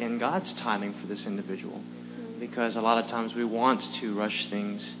Spirit in God's timing for this individual. Because a lot of times we want to rush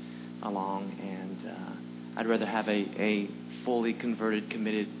things along, and I'd rather have a fully converted,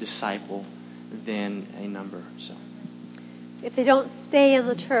 committed disciple than a number. So, if they don't stay in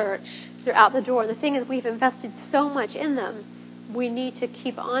the church, they're out the door. The thing is, we've invested so much in them, we need to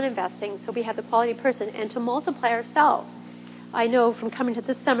keep on investing so we have the quality person and to multiply ourselves. I know from coming to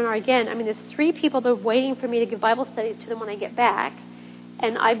this seminar again, there's 3 people that are waiting for me to give Bible studies to them when I get back,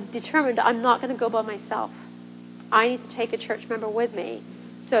 and I've determined I'm not going to go by myself. I need to take a church member with me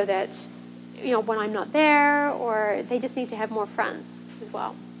so that, when I'm not there, or they just need to have more friends as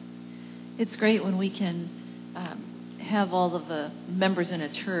well. It's great when we can have all of the members in a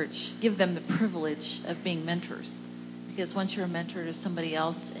church give them the privilege of being mentors. Because once you're a mentor to somebody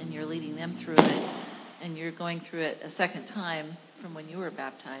else and you're leading them through it, and you're going through it a second time from when you were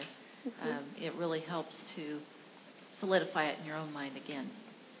baptized, it really helps to solidify it in your own mind again.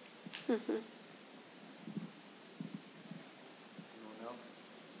 Mm-hmm.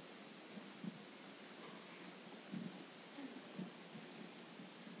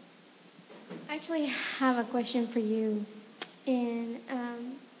 I actually have a question for you. And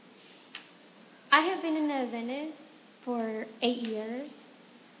I have been an Adventist for 8 years,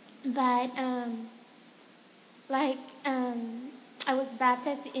 but I was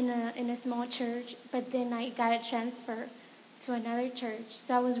baptized in a small church, but then I got a transfer to another church.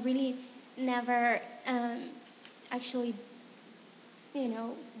 So I was really never actually,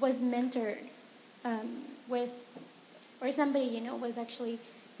 was mentored with, or somebody, was actually,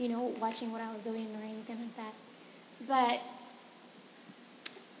 watching what I was doing or anything like that. But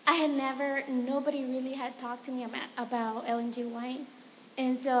nobody really had talked to me about Ellen G. White.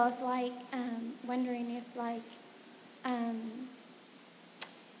 And so I was wondering if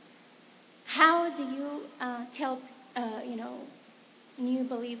how do you tell new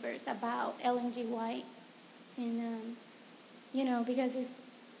believers about Ellen G. White? And because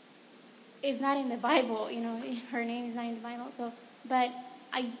it's not in the Bible, her name is not in the Bible. So, but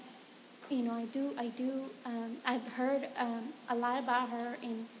I've heard a lot about her,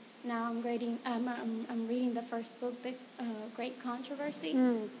 and now I'm reading the first book, The Great Controversy.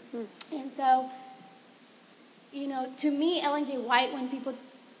 Mm-hmm. And so, to me, Ellen G. White, when people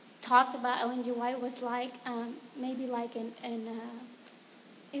talked about Ellen G. White, was maybe like an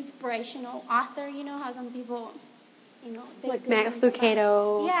inspirational author. How some people, like Max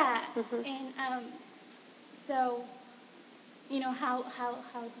Lucado. Yeah. Mm-hmm. And so, how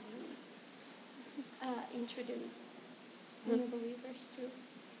do you introduce new believers to?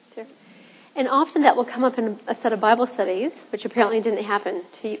 Sure. And often that will come up in a set of Bible studies, which apparently didn't happen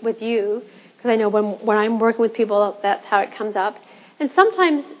with you, because I know when I'm working with people, that's how it comes up. And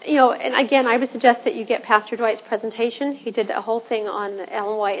sometimes, and again, I would suggest that you get Pastor Dwight's presentation. He did a whole thing on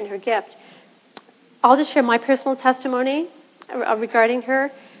Ellen White and her gift. I'll just share my personal testimony regarding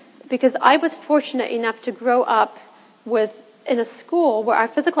her, because I was fortunate enough to grow up in a school where our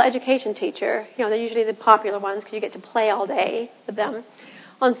physical education teacher, they're usually the popular ones because you get to play all day with them.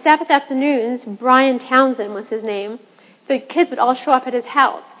 On Sabbath afternoons, Brian Townsend was his name, the kids would all show up at his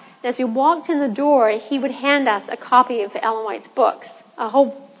house. And as we walked in the door, he would hand us a copy of Ellen White's books, a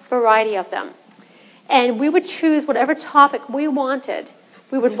whole variety of them. And we would choose whatever topic we wanted.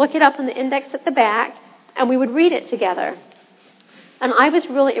 We would look it up in the index at the back, and we would read it together. And I was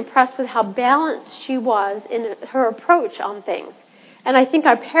really impressed with how balanced she was in her approach on things. And I think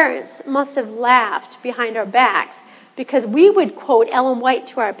our parents must have laughed behind our backs, because we would quote Ellen White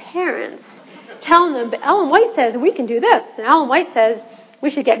to our parents, telling them, but Ellen White says we can do this, and Ellen White says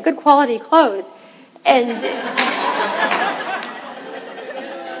we should get good quality clothes. And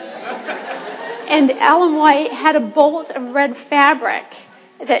Ellen White had a bolt of red fabric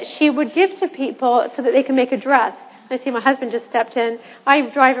that she would give to people so that they can make a dress. I see my husband just stepped in. I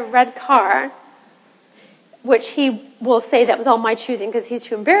drive a red car, which he will say that was all my choosing because he's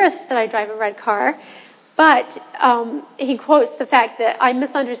too embarrassed that I drive a red car. But he quotes the fact that I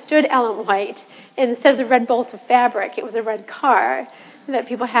misunderstood Ellen White. And instead of the red bolt of fabric, it was a red car that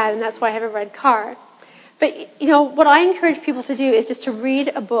people had, and that's why I have a red car. But, what I encourage people to do is just to read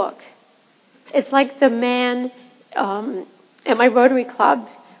a book. It's like the man at my Rotary Club,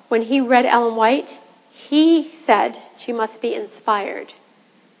 when he read Ellen White, he said she must be inspired.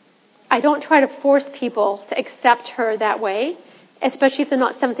 I don't try to force people to accept her that way, especially if they're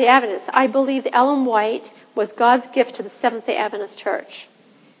not Seventh-day Adventists. I believe that Ellen White was God's gift to the Seventh-day Adventist Church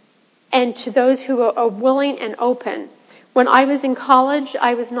and to those who are willing and open. When I was in college,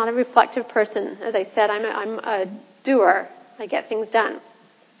 I was not a reflective person. As I said, I'm a doer. I get things done.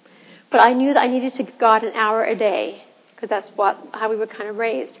 But I knew that I needed to give God an hour a day, because that's how we were kind of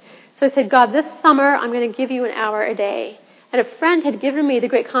raised. So I said, God, this summer I'm going to give you an hour a day. And a friend had given me The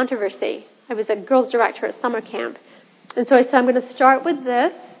Great Controversy. I was a girls' director at summer camp. And so I said, I'm going to start with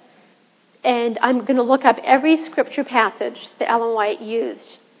this, and I'm going to look up every scripture passage that Ellen White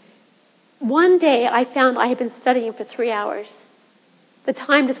used. One day I found I had been studying for 3 hours. The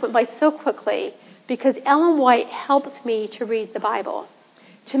time just went by so quickly because Ellen White helped me to read the Bible.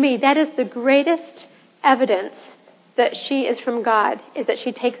 To me, that is the greatest evidence that she is from God, is that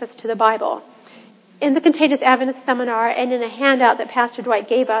she takes us to the Bible. In the Contagious Adventist Seminar and in a handout that Pastor Dwight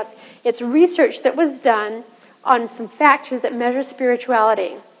gave us, it's research that was done on some factors that measure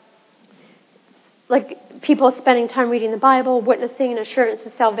spirituality. Like people spending time reading the Bible, witnessing an assurance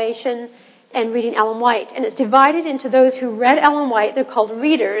of salvation, and reading Ellen White. And it's divided into those who read Ellen White, they're called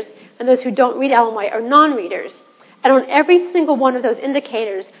readers, and those who don't read Ellen White are non-readers. And on every single one of those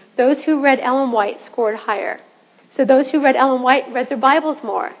indicators, those who read Ellen White scored higher. So those who read Ellen White read their Bibles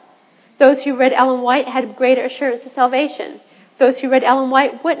more. Those who read Ellen White had greater assurance of salvation. Those who read Ellen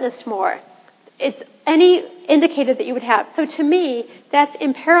White witnessed more. It's any indicator that you would have. So to me, that's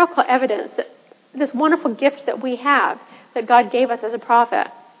empirical evidence that this wonderful gift that we have, that God gave us as a prophet.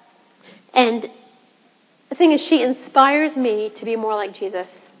 And the thing is, she inspires me to be more like Jesus.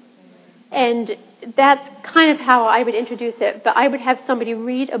 And that's kind of how I would introduce it. But I would have somebody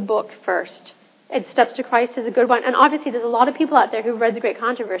read a book first. And Steps to Christ is a good one. And obviously there's a lot of people out there who read The Great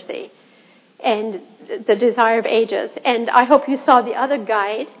Controversy and The Desire of Ages. And I hope you saw the other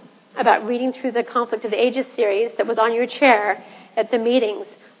guide about reading through the Conflict of the Ages series that was on your chair at the meetings.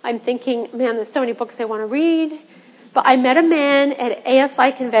 I'm thinking, man, there's so many books I want to read. But I met a man at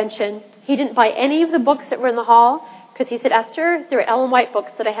ASI convention. He didn't buy any of the books that were in the hall because he said, Esther, there are Ellen White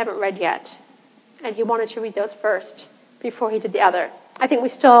books that I haven't read yet. And he wanted to read those first before he did the other. I think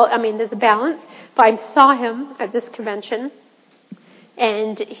there's a balance. But I saw him at this convention,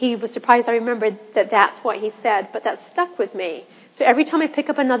 and he was surprised I remembered that that's what he said, but that stuck with me. So every time I pick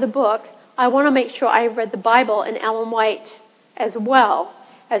up another book, I want to make sure I've read the Bible and Ellen White as well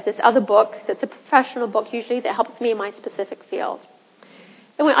as this other book that's a professional book usually that helps me in my specific field.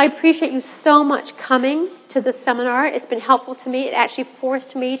 And I appreciate you so much coming to this seminar. It's been helpful to me. It actually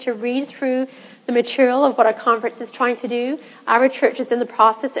forced me to read through the material of what our conference is trying to do. Our church is in the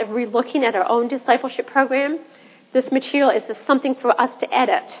process of relooking at our own discipleship program. This material is just something for us to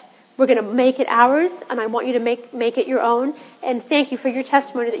edit. We're going to make it ours, and I want you to make it your own. And thank you for your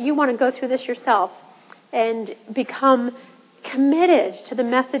testimony that you want to go through this yourself and become committed to the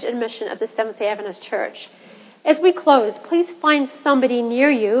message and mission of the Seventh-day Adventist Church. As we close, please find somebody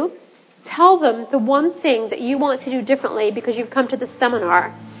near you. Tell them the one thing that you want to do differently because you've come to the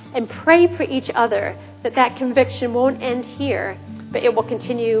seminar, and pray for each other that conviction won't end here, but it will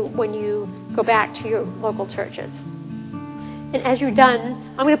continue when you go back to your local churches. And as you're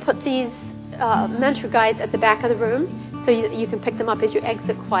done, I'm going to put these mentor guides at the back of the room, so you can pick them up as you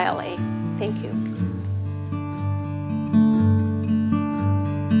exit quietly. Thank you.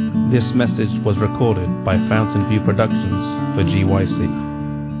 This message was recorded by Fountain View Productions for GYC.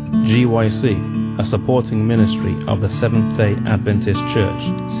 GYC, a supporting ministry of the Seventh-day Adventist Church,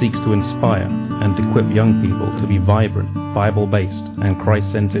 seeks to inspire and equip young people to be vibrant, Bible-based and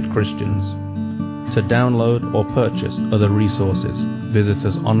Christ-centered Christians. To download or purchase other resources, visit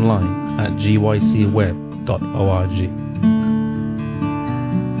us online at gycweb.org.